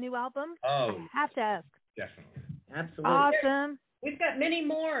makings of a new album? Oh, I have to ask. Definitely. Absolutely. Awesome. We've got many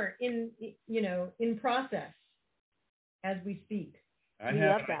more in process as we speak. I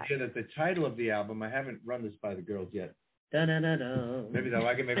have an idea that the title of the album, I haven't run this by the girls yet. Da-da-da-da. Maybe they'll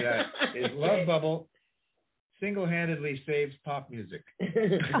like it, maybe that. Is Love Bubble single-handedly saves pop music. There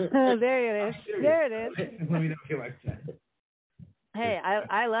it is. There it is. Let me know if you like that. Hey,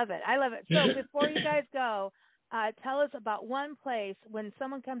 I love it. I love it. So before you guys go, tell us about one place when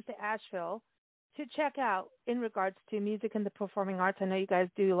someone comes to Asheville to check out in regards to music and the performing arts. I know you guys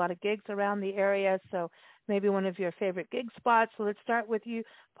do a lot of gigs around the area, so maybe one of your favorite gig spots. So let's start with you.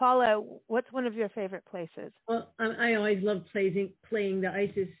 Paula, what's one of your favorite places? Well, I always love playing the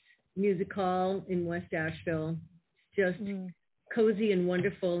ISIS Music Hall in West Asheville. It's just cozy and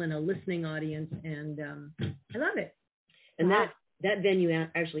wonderful and a listening audience, and I love it. And that venue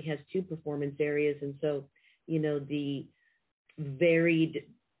actually has two performance areas, and so, the varied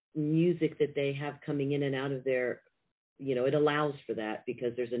music that they have coming in and out of there, it allows for that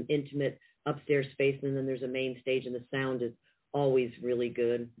because there's an intimate upstairs space and then there's a main stage and the sound is always really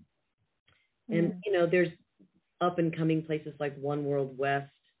good. And, there's up and coming places like One World West.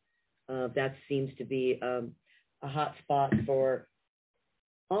 That seems to be a hot spot for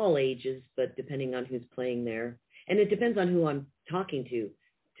all ages, but depending on who's playing there. And it depends on who I'm talking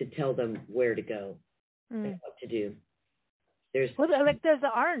to tell them where to go and what to do. There's the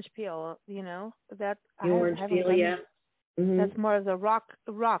Orange Peel, that the Orange Peel, yeah. Mm-hmm. That's more of the rock,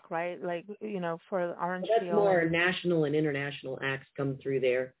 right? Like, for the Orange Peel. That's more national and international acts come through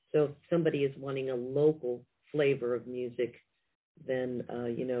there. So if somebody is wanting a local flavor of music, then,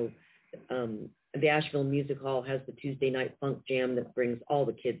 the Asheville Music Hall has the Tuesday night funk jam that brings all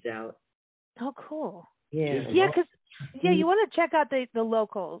the kids out. Oh, cool. Yeah. Yeah, because you want to check out the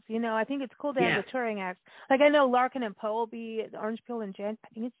locals. I think it's cool to have the touring acts. Like I know Larkin and Poe will be at Orange Peel in I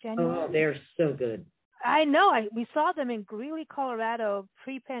think it's January. Oh, they're so good. I know. We saw them in Greeley, Colorado,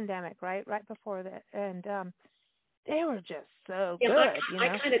 pre-pandemic, right before that, and they were just so good.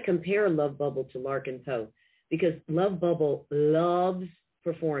 I kind of compare Love Bubble to Larkin Poe because Love Bubble loves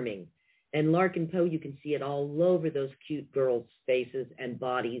performing, and Larkin Poe, you can see it all over those cute girls' faces and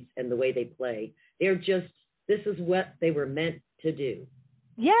bodies and the way they play. They're just. This is what they were meant to do.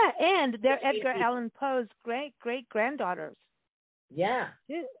 Yeah, and they're Edgar Allan Poe's great-great-granddaughters. Yeah.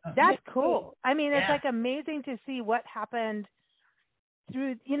 That's cool. I mean, it's like amazing to see what happened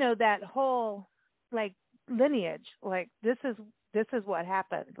through, that whole like lineage. Like this is what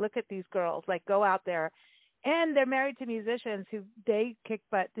happened. Look at these girls, like go out there. And they're married to musicians who they kick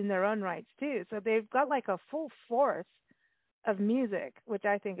butt in their own rights too. So they've got like a full force of music, which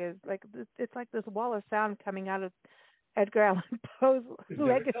I think is like, it's like this wall of sound coming out of Edgar Allan Poe's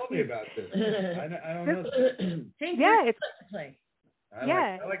legacy. Tell me about this. I don't know. It's play.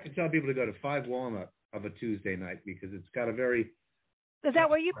 I like to tell people to go to 5 Walnut of a Tuesday night because it's got a very. Is that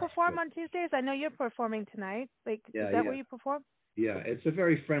where you perform on Tuesdays? I know you're performing tonight. Like, is that where you perform? Yeah, it's a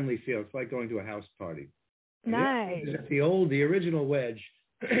very friendly feel. It's like going to a house party. Nice. The original Wedge.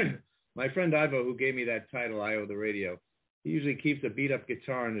 My friend Ivo, who gave me that title, I Owe the Radio, he usually keeps a beat-up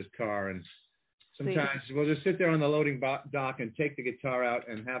guitar in his car, and sometimes we'll just sit there on the loading dock and take the guitar out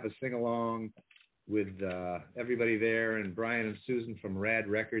and have a sing-along with everybody there, and Brian and Susan from Rad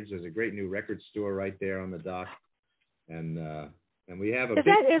Records. There's a great new record store right there on the dock, and and we have a. Is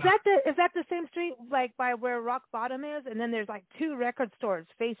that the same street like by where Rock Bottom is, and then there's like two record stores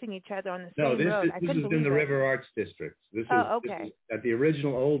facing each other on the same road? This is in the River Arts District. This is at the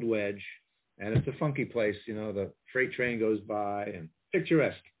original Old Wedge, and it's a funky place. You know, the freight train goes by and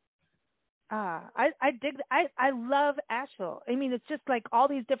picturesque. I love Asheville. I mean, it's just like all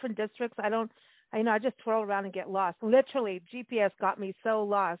these different districts. I just twirl around and get lost. Literally, GPS got me so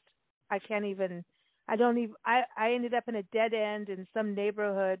lost. I ended up in a dead end in some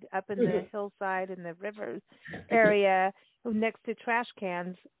neighborhood up in the hillside in the rivers area next to trash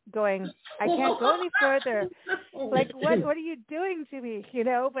cans going, I can't go any further. Like, what are you doing to me? You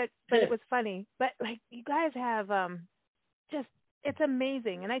know, but it was funny. But like, you guys have just, it's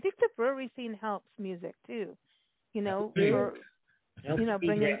amazing. And I think the brewery scene helps music too, you know, for, you know,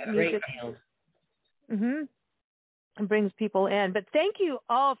 bringing music. Mm-hmm. And brings people in. But thank you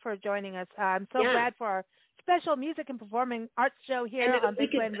all for joining us. I'm so glad for our special music and performing arts show here on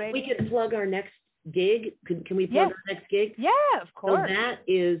Big Blend Radio. We can plug our next gig. Can we plug our next gig? Yeah, of course. So that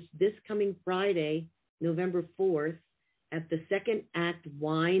is this coming Friday, November 4th, at the Second Act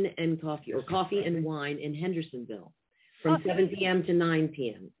Wine and Coffee, or Coffee and Wine in Hendersonville, from 7 p.m. to 9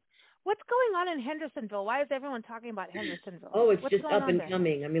 p.m. What's going on in Hendersonville? Why is everyone talking about Hendersonville? Oh, it's just up and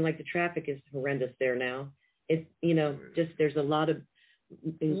coming. I mean, like the traffic is horrendous there now. It's, you know, just there's a lot of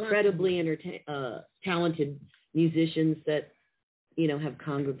incredibly talented musicians that, you know, have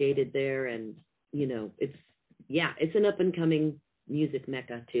congregated there, and, you know, it's an up and coming music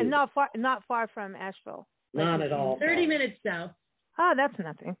mecca too. And not far from Asheville. Not at all. 30 minutes south. Oh, that's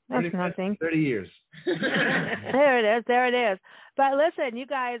nothing. That's 30 years. There it is. But listen, you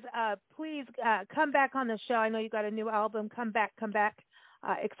guys, please come back on the show. I know you got a new album. Come back.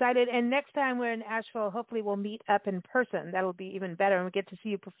 Excited. And next time we're in Asheville, hopefully we'll meet up in person. That'll be even better, and we get to see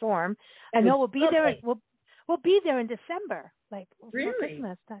you perform. I know we'll be there. We'll be there in December, like for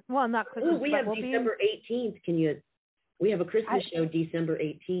Christmas time. Well, not Christmas. We have December 18th. We have a Christmas show December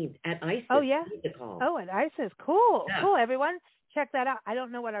 18th at ISIS. Oh yeah. Oh, at ISIS. Cool. Yeah. Cool. Everyone, check that out. I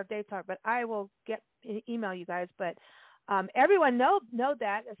don't know what our dates are, but I will email you guys. But everyone know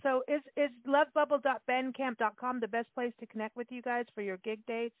that. So is lovebubble.bandcamp.com the best place to connect with you guys for your gig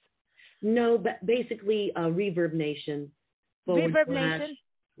dates? No, but basically Reverb Nation. Nation.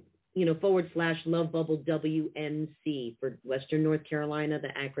 You know, / Love Bubble WNC for Western North Carolina, the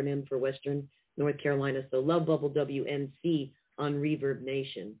acronym for Western North Carolina. So Love Bubble WNC on Reverb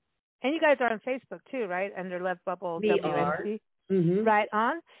Nation. And you guys are on Facebook too, right? Under Love Bubble WNC. Are. Mm-hmm. Right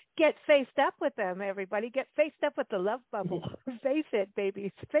on. Get faced up with them, everybody. Get faced up with the Love Bubble. Face it,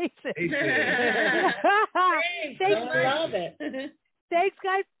 babies. Face it. Thanks. Love it. Thanks,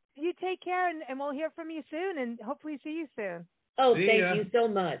 guys. You take care, and we'll hear from you soon, and hopefully see you soon. Oh, thank you so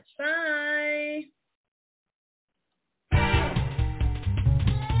much. Bye.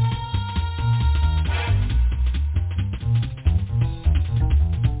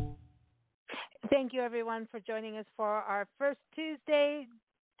 Thank you, everyone, for joining us for our first Tuesday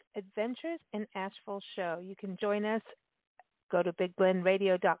Adventures in Asheville show. You can join us. Go to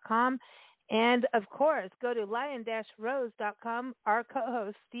bigblendradio.com. And, of course, go to lion-rose.com. Our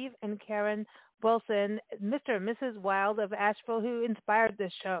co-hosts, Steve and Karen Wilson, Mr. and Mrs. Wild of Asheville, who inspired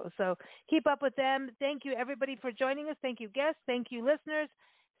this show. So keep up with them. Thank you, everybody, for joining us. Thank you, guests. Thank you, listeners.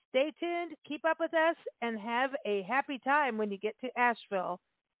 Stay tuned. Keep up with us, and have a happy time when you get to Asheville.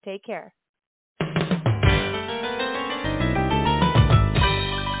 Take care.